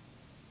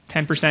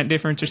 10%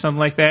 difference or something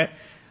like that.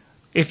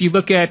 If you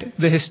look at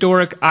the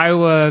historic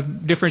Iowa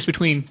difference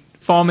between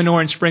fall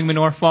manure and spring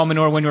manure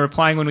when we're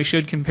applying when we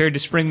should compared to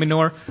spring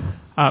manure,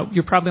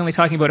 you're probably only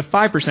talking about a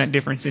 5%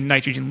 difference in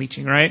nitrogen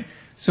leaching, right?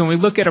 So when we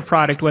look at a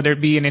product, whether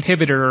it be an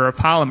inhibitor or a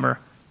polymer,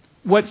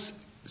 what's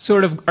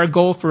sort of our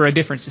goal for a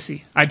difference to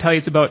see? I'd tell you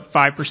it's about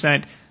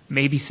 5%,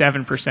 maybe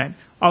 7%.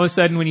 All of a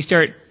sudden, when you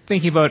start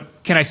thinking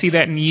about, can I see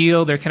that in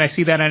yield or can I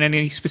see that on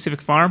any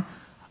specific farm,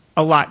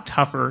 a lot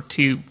tougher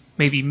to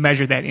maybe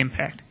measure that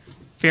impact.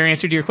 Fair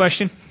answer to your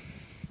question?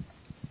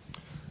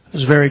 It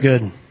was very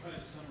good. Trying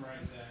to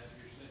summarize that,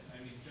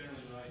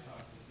 generally when I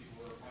talk to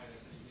people who are applying, I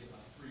say you get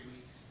about 3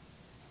 weeks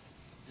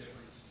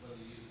difference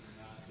whether you use it or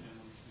not,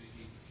 generally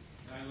speaking.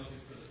 And I'm looking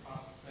for the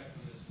cost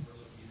effectiveness we're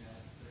looking at.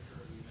 They're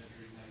currently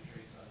measuring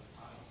nitrates out of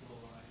tile flow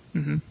lines.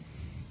 Mm-hmm.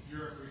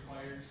 Europe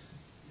requires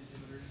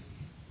inhibitors,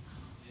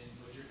 and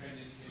what you're kind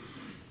of indicating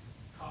is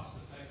cost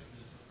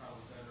effectiveness are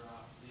probably better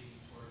off leaning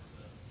towards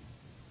the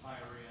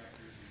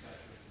bioreactors and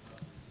saturated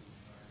buffers than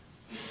we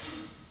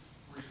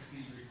are.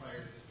 Being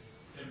required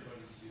everybody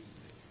to use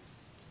it.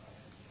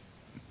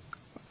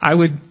 I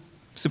would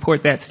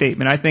support that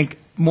statement. I think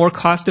more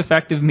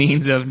cost-effective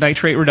means of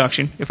nitrate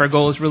reduction, if our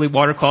goal is really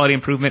water quality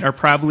improvement, are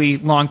probably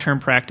long-term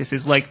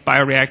practices like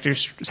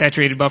bioreactors,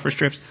 saturated buffer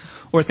strips,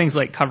 or things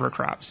like cover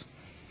crops.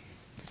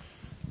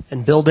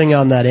 And building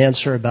on that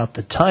answer about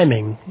the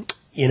timing,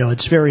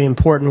 it's very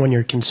important when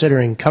you're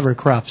considering cover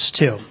crops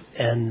too.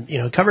 And,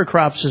 cover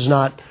crops is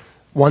not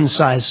one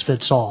size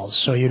fits all.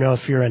 So,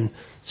 if you're in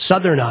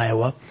southern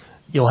Iowa,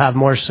 you'll have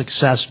more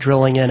success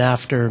drilling in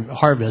after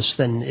harvest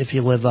than if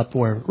you live up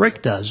where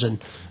Rick does in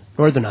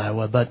northern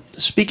Iowa. But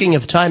speaking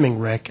of timing,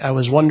 Rick, I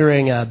was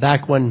wondering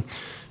back when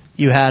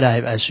you had, I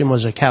assume it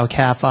was a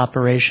cow-calf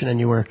operation and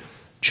you were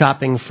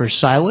chopping for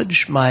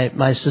silage,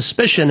 my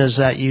suspicion is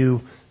that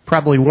you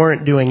probably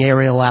weren't doing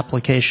aerial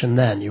application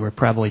then. You were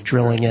probably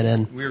drilling it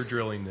in. We were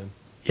drilling then.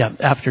 Yeah,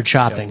 after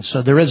chopping. Yep.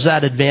 So there is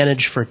that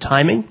advantage for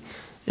timing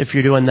if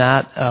you're doing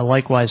that.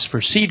 Likewise for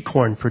seed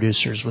corn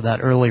producers with that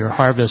earlier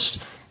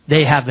harvest,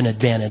 they have an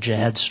advantage, a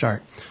head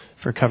start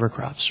for cover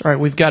crops. All right,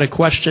 we've got a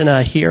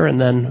question here and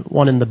then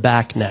one in the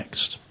back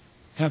next.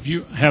 Have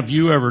you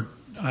ever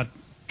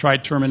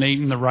tried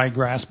terminating the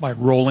ryegrass by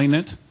rolling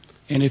it?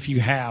 And if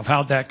you have,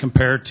 how'd that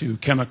compare to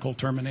chemical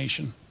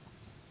termination?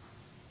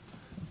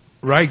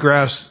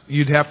 Ryegrass,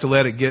 you'd have to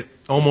let it get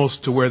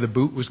almost to where the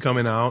boot was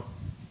coming out,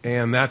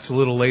 and that's a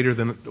little later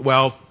than,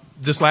 well,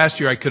 this last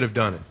year I could have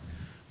done it,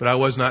 but I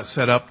was not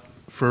set up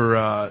for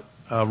a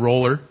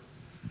roller.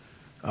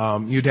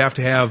 You'd have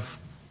to have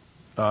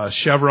a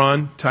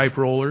chevron type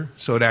roller,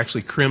 so it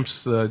actually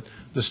crimps the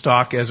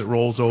stalk as it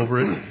rolls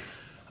over it.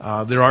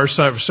 There are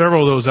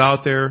several of those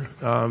out there.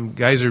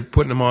 Guys are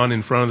putting them on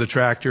in front of the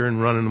tractor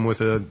and running them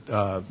with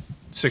a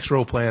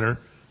 6-row planter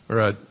or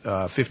a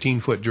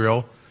 15-foot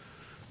drill.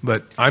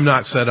 But I'm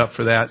not set up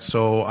for that,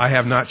 so I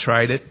have not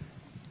tried it.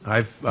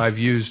 I've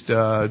used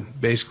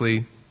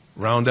basically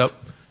Roundup,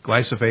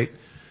 glyphosate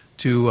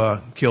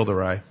to kill the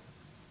rye.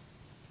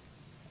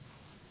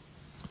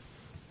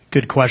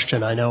 Good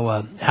question. I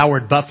know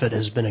Howard Buffett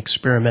has been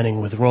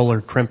experimenting with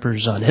roller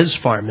crimpers on his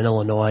farm in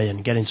Illinois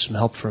and getting some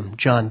help from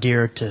John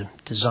Deere to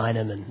design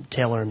him and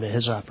tailor him to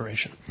his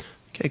operation.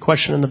 Okay,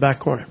 question in the back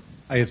corner.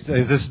 I guess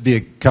this would be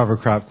a cover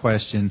crop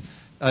question.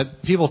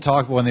 People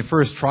talk when they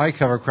first try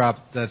cover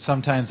crop that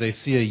sometimes they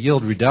see a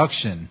yield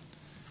reduction.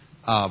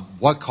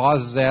 What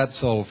causes that?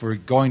 So if we're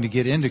going to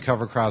get into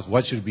cover crops,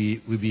 what should we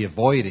be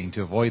avoiding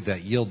to avoid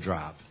that yield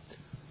drop?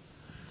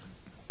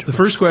 The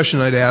first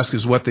question I'd ask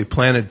is what they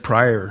planted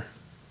prior.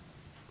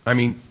 I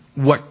mean,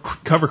 what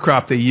cover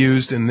crop they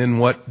used, and then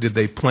what did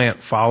they plant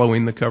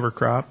following the cover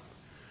crop.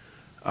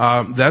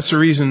 That's the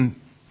reason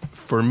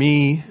for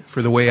me,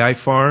 for the way I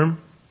farm,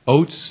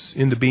 oats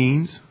into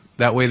beans.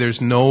 That way there's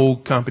no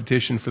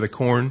competition for the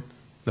corn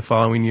the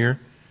following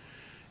year.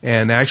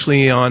 And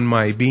actually on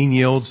my bean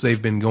yields,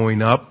 they've been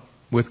going up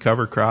with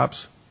cover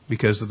crops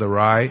because of the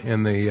rye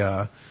and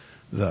the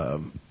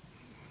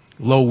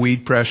low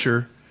weed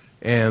pressure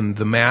and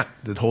the mat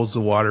that holds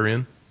the water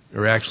in,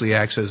 or actually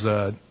acts as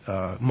a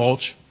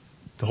mulch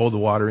to hold the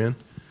water in.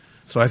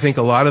 So I think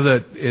a lot of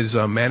that is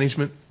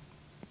management.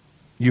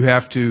 You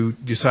have to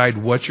decide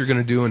what you're going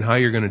to do and how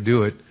you're going to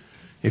do it.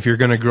 If you're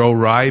going to grow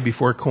rye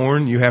before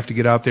corn, you have to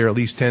get out there at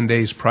least 10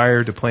 days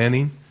prior to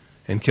planting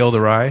and kill the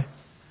rye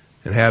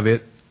and have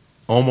it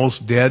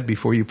almost dead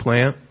before you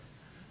plant.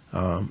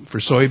 For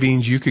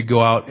soybeans, you could go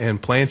out and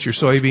plant your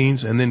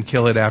soybeans and then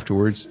kill it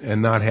afterwards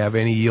and not have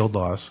any yield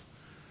loss.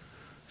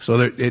 So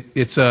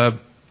there's a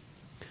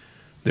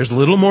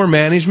little more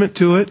management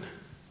to it,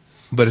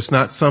 but it's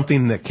not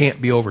something that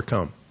can't be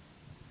overcome.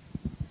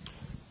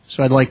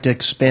 So I'd like to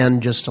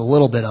expand just a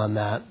little bit on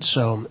that.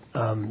 So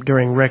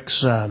during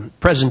Rick's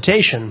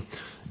presentation,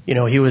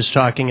 he was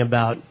talking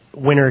about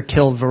winter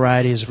kill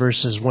varieties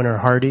versus winter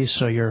hardy.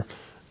 So your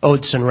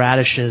oats and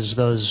radishes,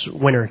 those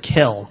winter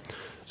kill.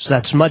 So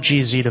that's much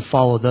easier to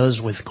follow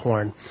those with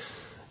corn.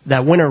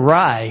 That winter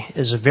rye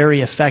is a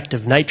very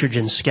effective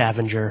nitrogen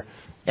scavenger,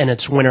 and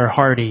it's winter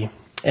hardy,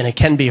 and it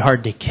can be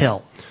hard to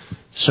kill.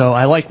 So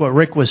I like what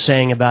Rick was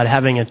saying about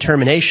having a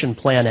termination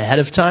plan ahead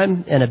of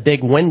time and a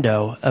big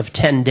window of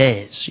 10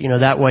 days.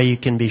 That way you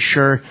can be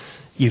sure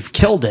you've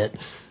killed it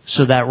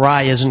so that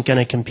rye isn't going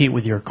to compete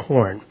with your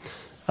corn.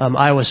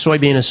 Iowa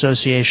Soybean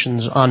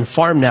Association's On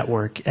Farm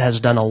Network has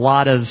done a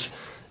lot of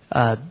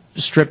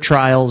strip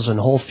trials and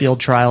whole field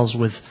trials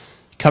with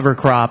cover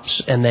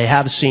crops, and they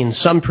have seen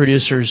some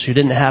producers who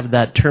didn't have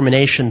that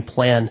termination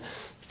plan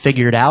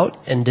figured out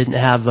and didn't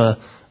have a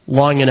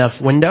long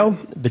enough window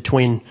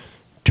between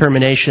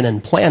termination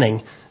and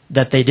planting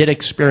that they did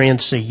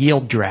experience a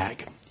yield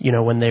drag,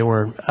 when they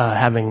were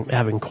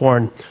having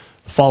corn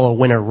follow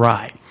winter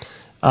rye.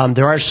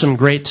 There are some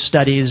great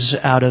studies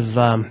out of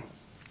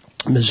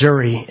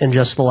Missouri in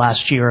just the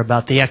last year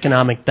about the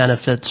economic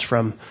benefits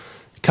from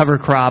cover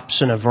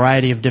crops and a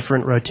variety of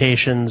different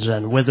rotations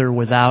and with or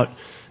without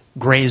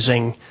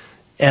grazing.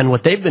 And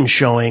what they've been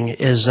showing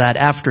is that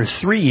after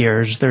 3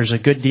 years, there's a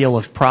good deal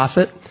of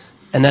profit.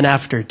 And then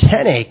after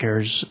 10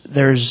 acres,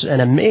 there's an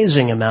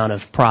amazing amount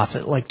of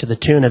profit, like to the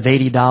tune of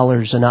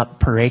 $80 and up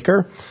per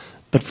acre.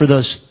 But for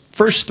those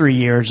first 3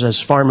 years,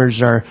 as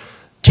farmers are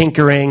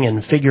tinkering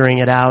and figuring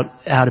it out,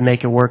 how to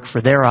make it work for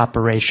their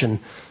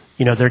operation,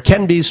 there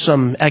can be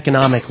some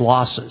economic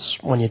losses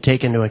when you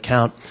take into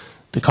account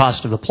the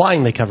cost of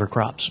applying the cover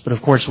crops. But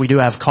of course, we do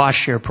have cost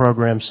share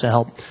programs to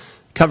help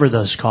cover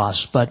those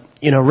costs. But,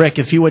 Rick,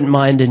 if you wouldn't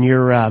mind in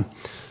your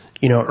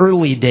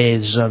early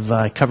days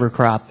of cover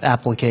crop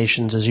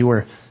applications, as you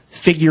were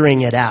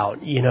figuring it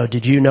out,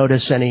 did you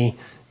notice any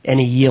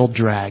yield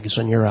drags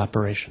on your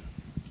operation?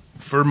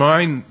 For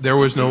mine, there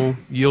was no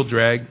yield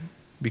drag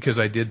because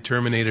I did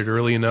terminate it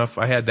early enough.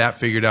 I had that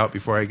figured out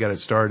before I got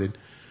it started.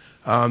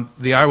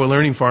 The Iowa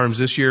Learning Farms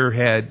this year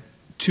had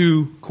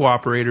 2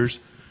 cooperators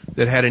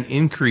that had an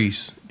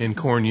increase in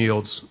corn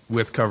yields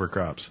with cover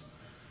crops.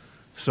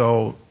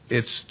 So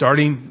it's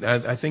starting,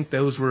 I think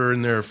those were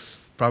in their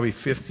probably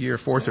 4th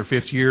or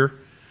 5th year.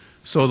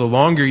 So the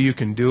longer you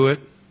can do it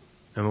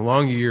and the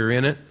longer you're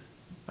in it,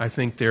 I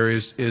think there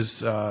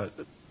is a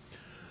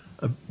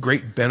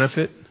great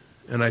benefit,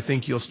 and I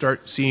think you'll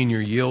start seeing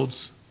your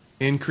yields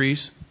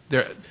increase.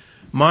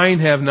 Mine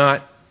have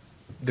not,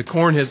 the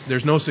corn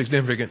there's no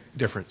significant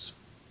difference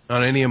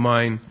on any of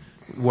mine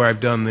where I've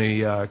done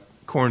the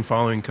corn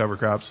following cover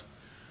crops.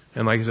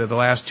 And like I said, the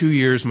last 2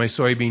 years, my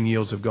soybean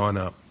yields have gone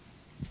up.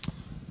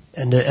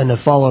 And a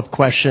follow-up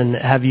question,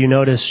 have you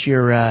noticed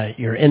your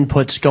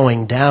inputs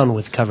going down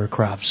with cover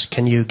crops?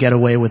 Can you get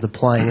away with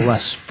applying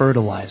less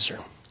fertilizer?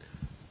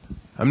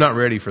 I'm not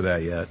ready for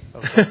that yet.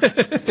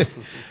 Okay.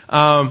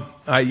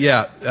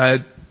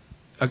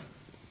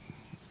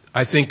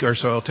 I think our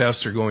soil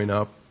tests are going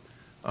up.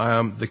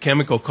 The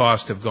chemical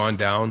costs have gone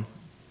down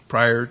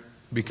prior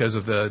because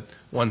of the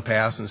 1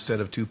 pass instead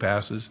of 2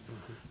 passes.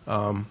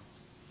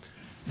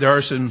 There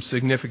are some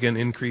significant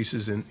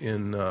increases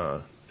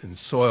in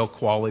soil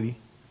quality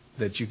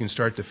that you can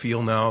start to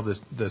feel now.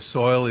 The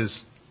soil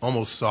is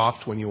almost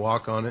soft when you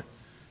walk on it.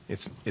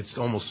 It's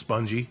almost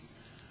spongy.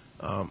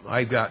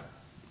 I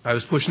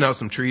was pushing out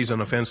some trees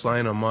on a fence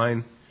line on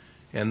mine,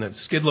 and the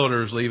skid loader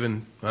was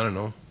leaving,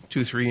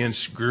 2-3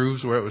 inch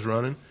grooves where it was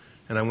running.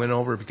 And I went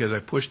over because I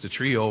pushed the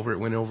tree over. It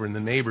went over in the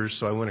neighbor's,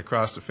 so I went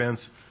across the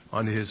fence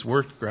onto his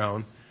work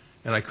ground,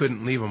 and I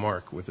couldn't leave a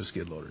mark with the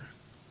skid loader.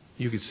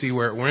 You could see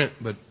where it went,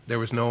 but there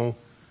was no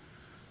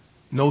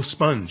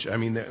sponge. I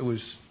mean, it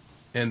was,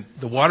 and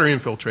the water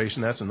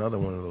infiltration, that's another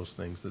one of those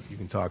things that you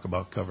can talk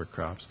about cover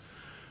crops.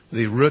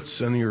 The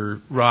roots on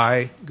your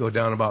rye go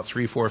down about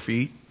 3-4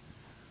 feet,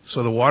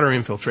 so the water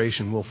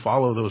infiltration will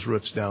follow those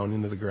roots down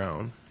into the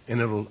ground,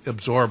 and it'll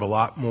absorb a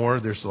lot more.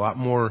 There's a lot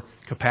more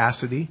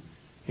capacity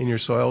in your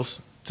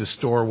soils to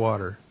store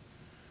water,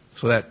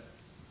 so that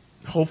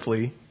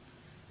hopefully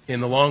in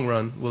the long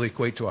run will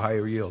equate to a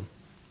higher yield.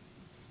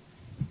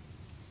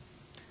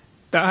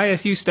 The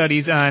ISU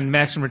studies on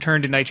maximum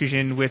return to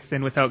nitrogen with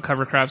and without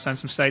cover crops on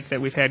some sites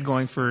that we've had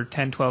going for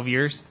 10, 12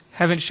 years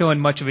haven't shown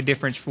much of a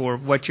difference for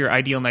what your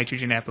ideal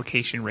nitrogen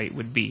application rate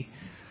would be.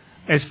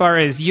 As far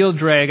as yield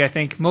drag, I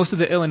think most of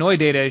the Illinois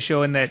data is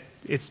showing that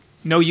it's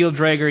no yield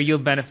drag or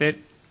yield benefit.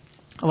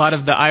 A lot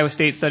of the Iowa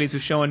State studies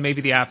have shown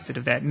maybe the opposite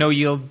of that, no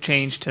yield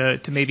change to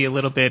maybe a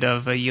little bit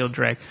of a yield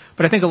drag.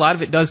 But I think a lot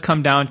of it does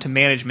come down to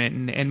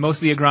management, and most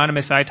of the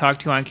agronomists I talk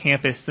to on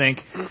campus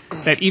think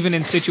that even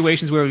in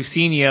situations where we've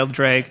seen yield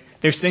drag,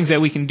 there's things that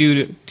we can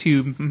do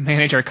to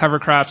manage our cover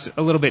crops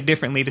a little bit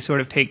differently to sort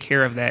of take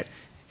care of that.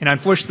 And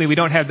unfortunately, we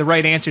don't have the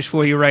right answers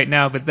for you right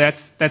now, but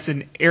that's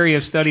an area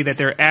of study that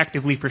they're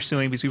actively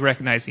pursuing because we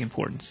recognize the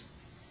importance.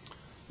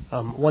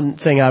 One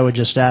thing I would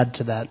just add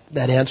to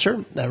that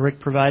answer that Rick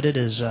provided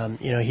is,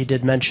 he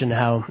did mention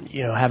how,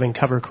 having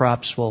cover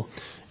crops will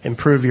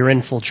improve your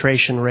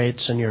infiltration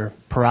rates and your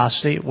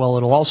porosity. Well,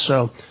 it'll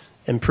also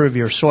improve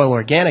your soil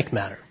organic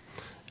matter,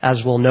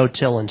 as will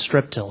no-till and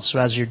strip-till. So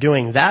as you're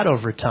doing that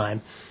over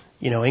time,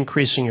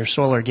 increasing your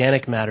soil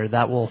organic matter,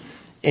 that will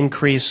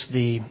increase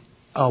the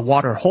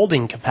water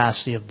holding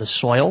capacity of the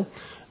soil,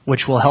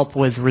 which will help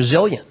with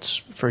resilience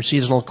for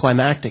seasonal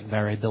climatic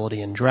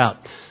variability and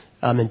drought.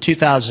 In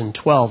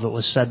 2012, it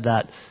was said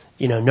that,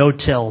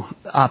 no-till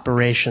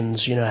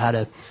operations, had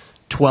a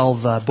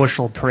 12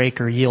 bushel per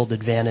acre yield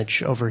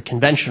advantage over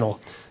conventional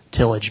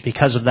tillage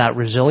because of that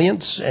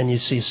resilience, and you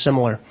see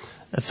similar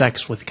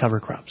effects with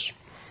cover crops.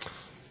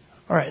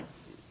 All right.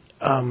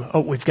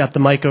 We've got the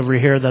mic over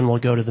here, then we'll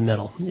go to the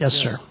middle. Yes,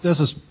 sir.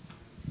 This is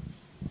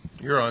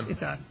You're on.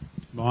 It's on.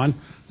 Vaughn.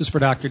 This is for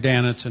Dr.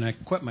 Dan. It's an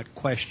equipment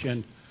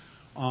question.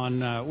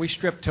 We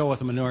strip till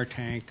with a manure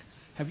tank.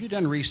 Have you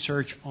done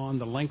research on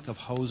the length of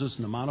hoses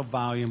and the amount of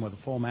volume with a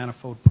full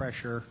manifold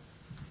pressure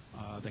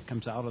that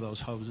comes out of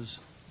those hoses?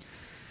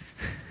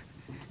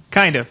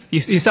 Kind of.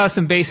 You saw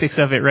some basics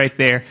of it right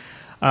there.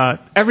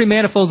 Every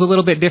manifold is a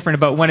little bit different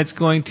about when it's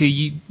going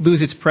to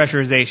lose its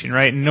pressurization,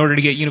 right? In order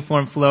to get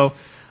uniform flow,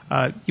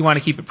 you want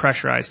to keep it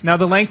pressurized. Now,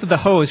 the length of the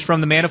hose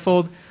from the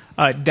manifold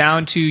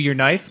down to your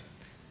knife,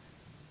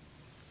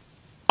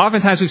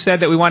 oftentimes we've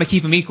said that we want to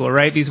keep them equal,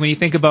 right? Because when you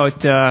think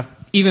about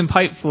even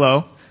pipe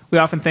flow, we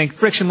often think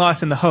friction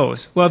loss in the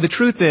hose. Well, the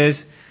truth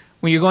is,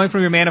 when you're going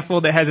from your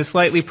manifold that has that's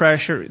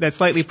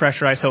slightly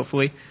pressurized,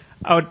 hopefully,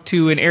 out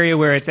to an area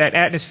where it's at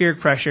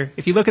atmospheric pressure,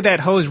 if you look at that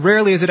hose,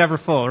 rarely is it ever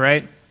full,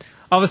 right?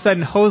 All of a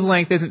sudden, hose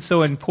length isn't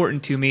so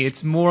important to me.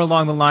 It's more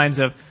along the lines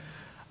of,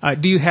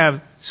 do you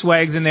have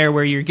swags in there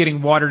where you're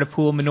getting water to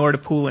pool, manure to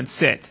pool, and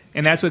sit?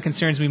 And that's what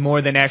concerns me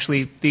more than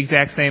actually the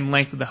exact same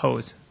length of the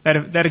hose. That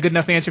a good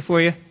enough answer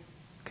for you?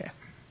 Okay.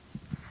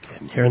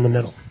 Here in the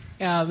middle.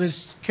 Yeah, I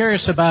was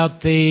curious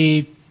about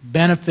the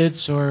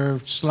benefits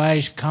or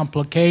 /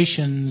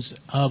 complications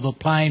of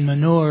applying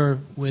manure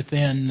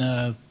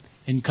within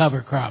in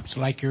cover crops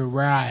like your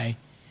rye.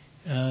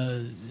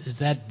 Is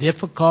that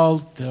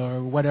difficult,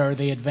 or what are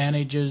the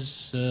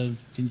advantages? Can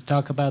you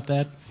talk about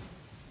that?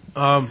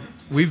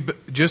 We've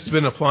just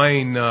been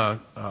applying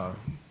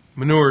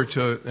manure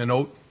to an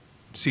oat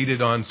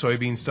seeded on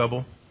soybean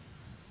stubble.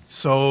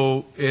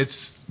 So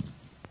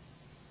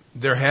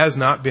there has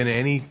not been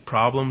any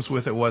problems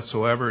with it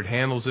whatsoever. It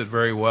handles it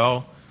very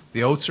well.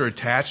 The oats are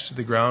attached to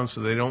the ground so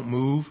they don't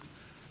move.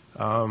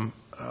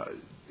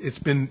 It's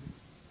been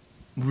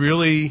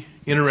really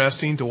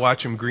interesting to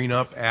watch them green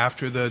up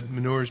after the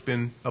manure's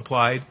been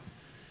applied.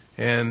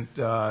 And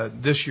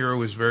this year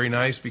was very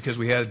nice because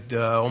we had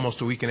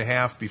almost a week and a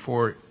half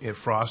before it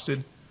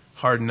frosted,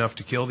 hard enough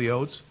to kill the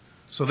oats.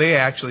 So they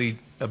actually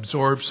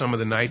absorb some of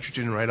the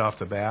nitrogen right off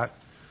the bat.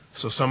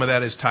 So some of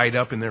that is tied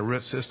up in their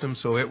root system,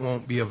 so it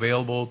won't be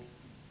available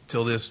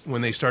till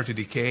when they start to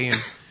decay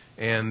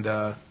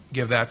and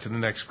give that to the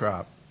next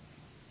crop.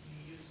 Do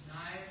you use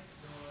knives,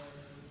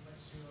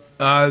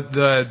 or what's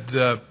your...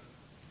 The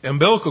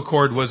umbilical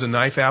cord was a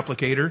knife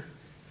applicator,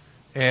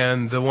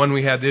 and the one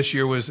we had this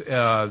year was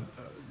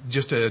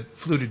just a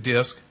fluted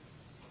disc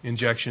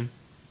injection.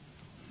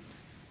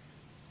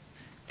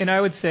 And I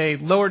would say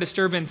lower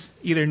disturbance,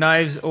 either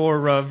knives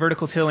or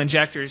vertical till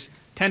injectors,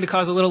 tend to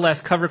cause a little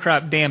less cover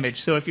crop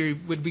damage. So if you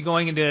would be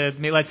going into,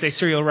 let's say,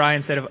 cereal rye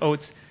instead of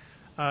oats,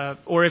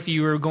 or if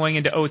you were going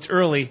into oats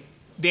early,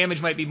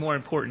 damage might be more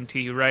important to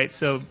you, right?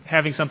 So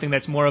having something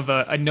that's more of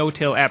a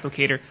no-till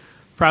applicator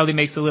probably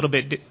makes a little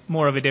bit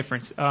more of a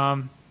difference.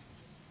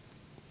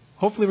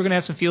 Hopefully we're going to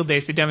have some field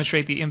days to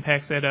demonstrate the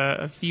impacts that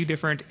a few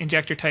different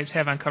injector types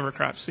have on cover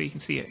crops so you can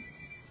see it.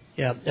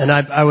 Yeah, and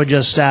I would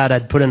just add,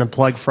 I'd put in a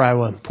plug for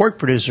Iowa Pork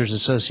Producers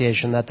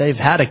Association that they've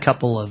had a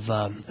couple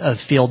of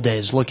field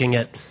days looking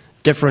at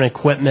different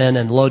equipment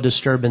and low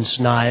disturbance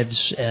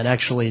knives, and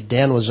actually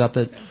Dan was up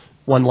at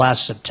one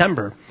last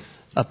September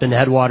up in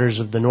headwaters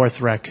of the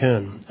North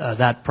Raccoon,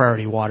 that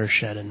priority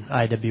watershed, and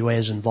IWA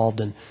is involved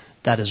in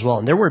that as well.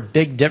 And there were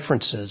big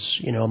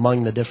differences,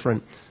 among the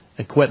different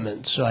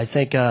equipment. So I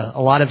think a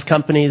lot of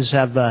companies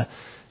have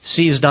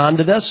seized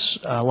onto this.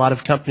 A lot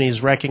of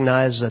companies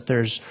recognize that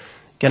there's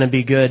going to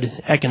be good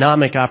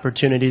economic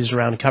opportunities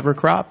around cover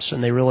crops,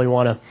 and they really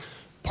want to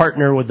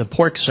partner with the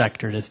pork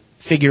sector to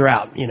figure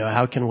out,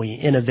 how can we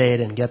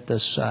innovate and get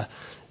this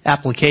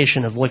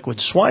application of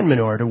liquid swine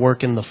manure to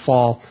work in the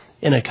fall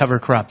in a cover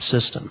crop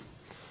system.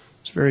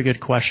 It's a very good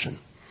question.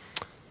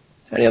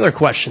 Any other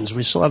questions?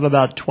 We still have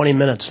about 20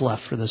 minutes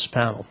left for this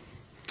panel.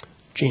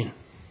 Gene.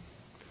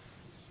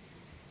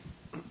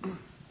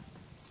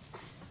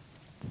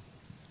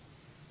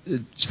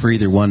 It's for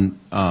either one.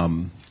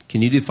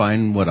 Can you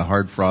define what a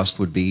hard frost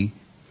would be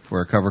for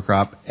a cover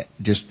crop?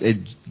 Just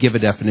give a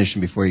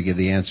definition before you give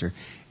the answer.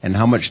 And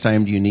how much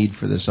time do you need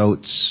for this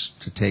oats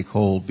to take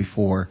hold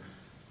before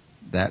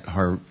that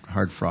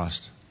hard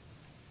frost?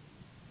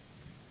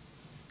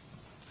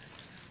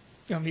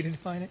 You want me to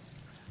define it?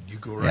 You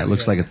go right Yeah, it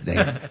looks ahead. like it's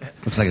Dan.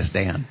 Looks like it's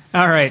Dan.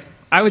 All right.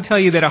 I would tell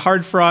you that a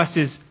hard frost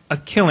is a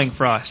killing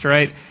frost,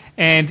 right?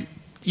 And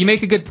you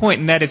make a good point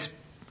in that it's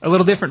a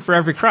little different for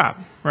every crop,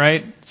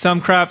 right?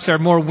 Some crops are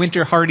more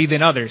winter hardy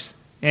than others.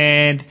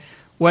 And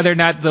whether or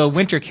not the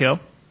winter kill,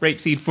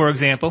 rapeseed for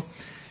example,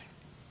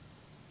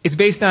 it's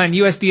based on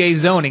USDA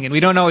zoning, and we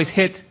don't always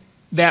hit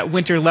that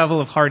winter level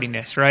of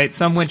hardiness, right?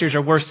 Some winters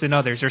are worse than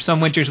others, or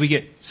some winters we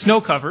get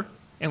snow cover,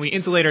 and we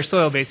insulate our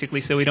soil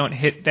basically so we don't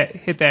hit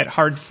that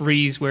hard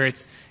freeze where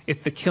it's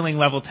the killing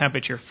level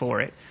temperature for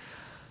it.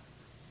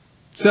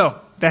 So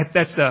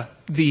that's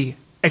the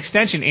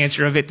extension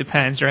answer of it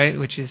depends, right?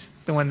 Which is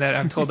the one that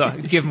I'm told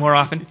to give more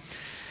often.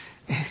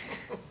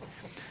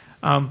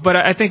 But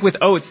I think with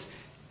oats,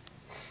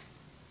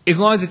 as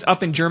long as it's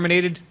up and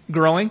germinated,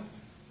 growing,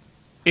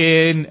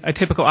 in a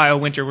typical Iowa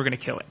winter, we're going to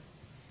kill it.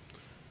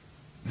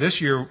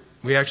 This year,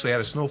 we actually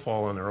had a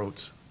snowfall on our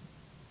oats,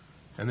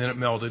 and then it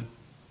melted,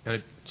 and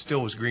it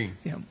still was green.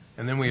 Yeah.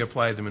 And then we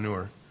applied the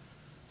manure.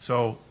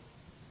 So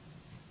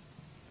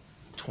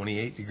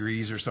 28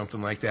 degrees or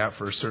something like that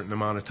for a certain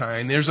amount of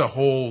time. There's a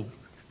whole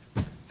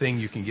thing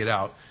you can get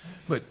out.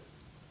 But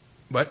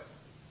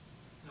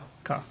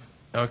Cough.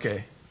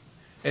 okay.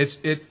 It's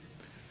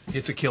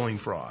a killing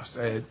frost.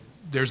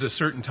 There's a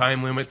certain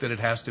time limit that it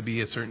has to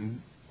be a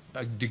certain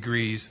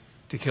degrees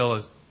to kill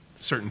a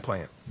certain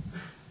plant.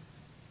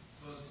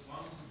 So as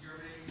long as it's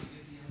germinating, you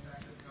get the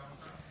impact of the cover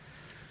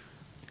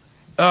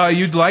crop?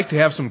 You'd like to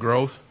have some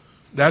growth.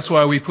 That's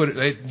why we put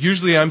it.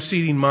 Usually, I'm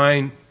seeding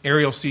mine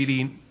aerial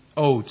seeding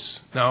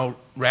oats. Now,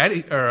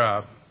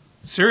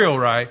 cereal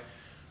rye,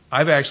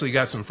 I've actually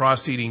got some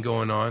frost seeding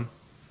going on,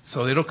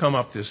 so it'll come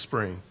up this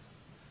spring.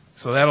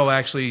 So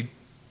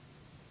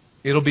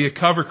it'll be a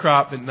cover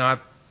crop, but not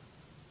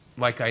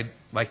like I'd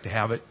like to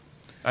have it.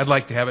 I'd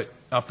like to have it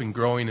up and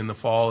growing in the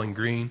fall and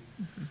green,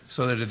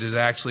 so that it is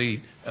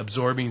actually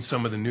absorbing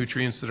some of the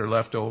nutrients that are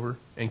left over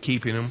and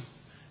keeping them.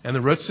 And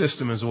the root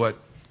system is what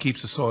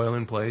keeps the soil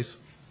in place.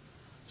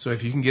 So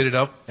if you can get it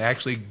up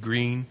actually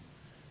green,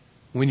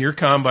 when you're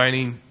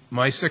combining,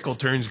 my sickle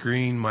turns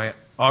green, my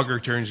auger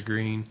turns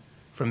green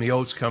from the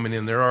oats coming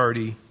in. They're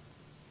already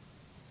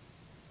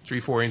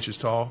 3-4 inches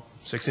tall,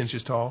 6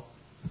 inches tall.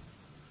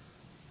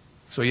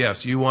 So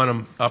yes, you want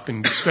them up,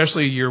 and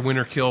especially your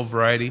winter kill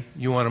variety,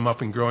 you want them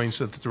up and growing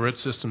so that the root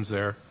system's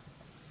there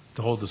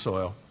to hold the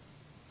soil.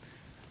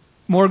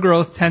 More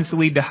growth tends to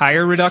lead to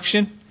higher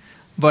reduction,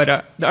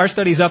 but our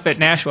study's up at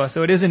Nashua,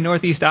 so it is in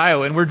northeast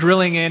Iowa, and we're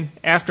drilling in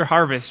after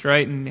harvest,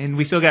 right? And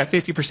we still got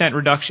 50%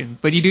 reduction,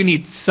 but you do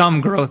need some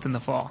growth in the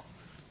fall.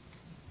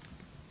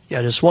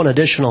 Yeah, just one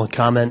additional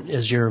comment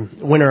is your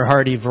winter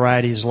hardy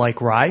varieties like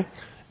rye,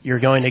 you're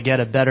going to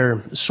get a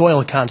better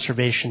soil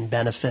conservation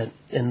benefit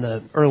in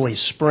the early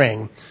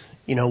spring.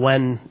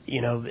 When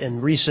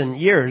in recent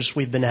years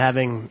we've been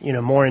having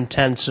more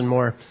intense and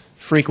more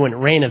frequent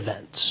rain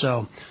events.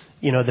 So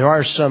there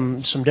are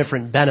some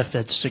different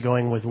benefits to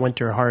going with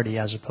winter hardy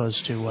as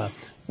opposed to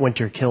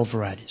winter kill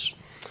varieties.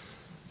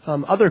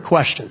 Other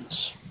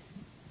questions?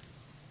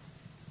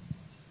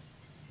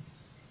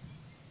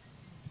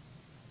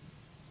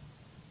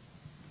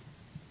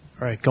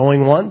 All right,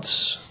 going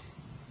once,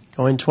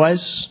 going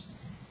twice.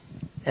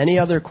 Any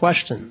other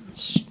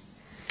questions?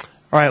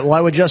 All right, well, I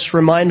would just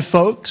remind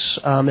folks,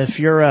 if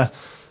you're a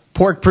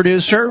pork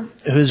producer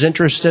who's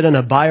interested in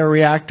a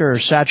bioreactor or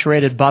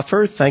saturated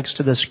buffer, thanks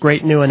to this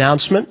great new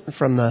announcement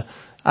from the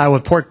Iowa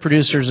Pork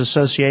Producers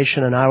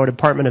Association and Iowa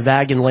Department of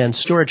Ag and Land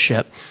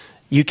Stewardship,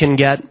 you can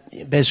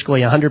get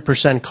basically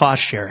 100%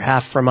 cost share,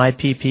 half from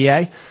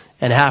IPPA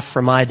and half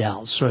from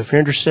IDALs. So if you're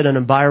interested in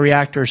a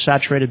bioreactor or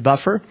saturated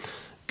buffer,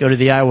 go to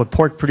the Iowa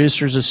Pork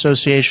Producers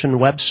Association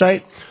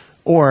website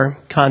or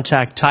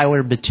contact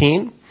Tyler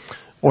Bettine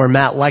or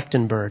Matt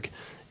Lechtenberg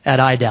at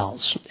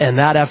IDALs. And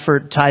that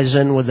effort ties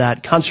in with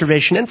that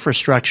conservation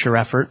infrastructure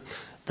effort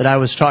that I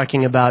was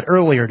talking about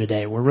earlier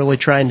today. We're really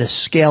trying to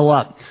scale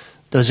up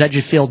those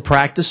edge-of-field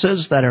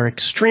practices that are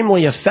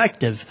extremely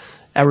effective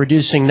at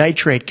reducing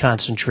nitrate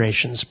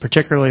concentrations,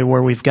 particularly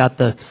where we've got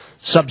the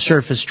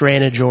subsurface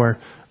drainage or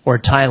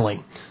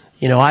tiling.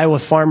 Iowa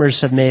farmers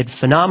have made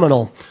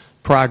phenomenal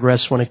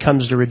progress when it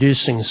comes to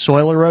reducing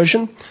soil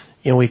erosion.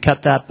 We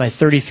cut that by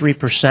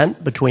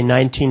 33% between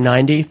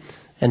 1990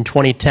 and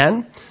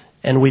 2010,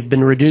 and we've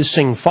been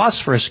reducing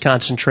phosphorus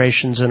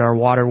concentrations in our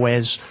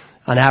waterways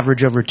on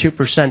average over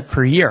 2%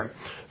 per year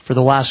for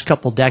the last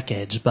couple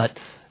decades. But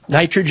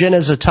nitrogen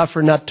is a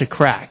tougher nut to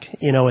crack.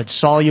 It's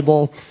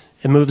soluble,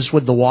 it moves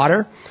with the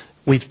water.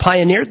 We've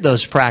pioneered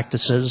those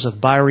practices of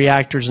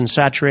bioreactors and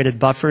saturated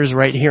buffers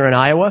right here in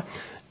Iowa.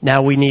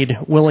 Now we need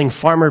willing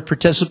farmer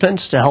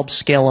participants to help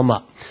scale them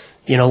up.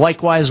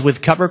 Likewise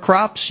with cover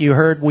crops, you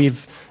heard we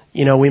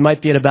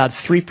might be at about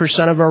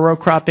 3% of our row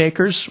crop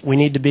acres. We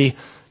need to be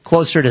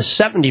closer to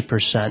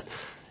 70%.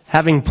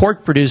 Having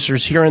pork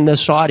producers here in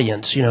this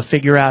audience,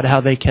 figure out how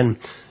they can,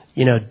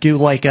 do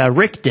like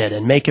Rick did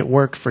and make it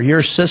work for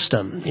your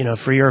system,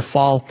 for your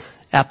fall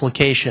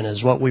application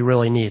is what we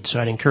really need.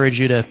 So I'd encourage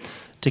you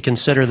to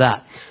consider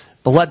that.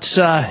 But let's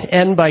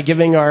end by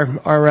giving our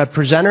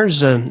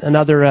presenters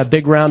another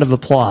big round of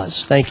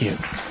applause. Thank you.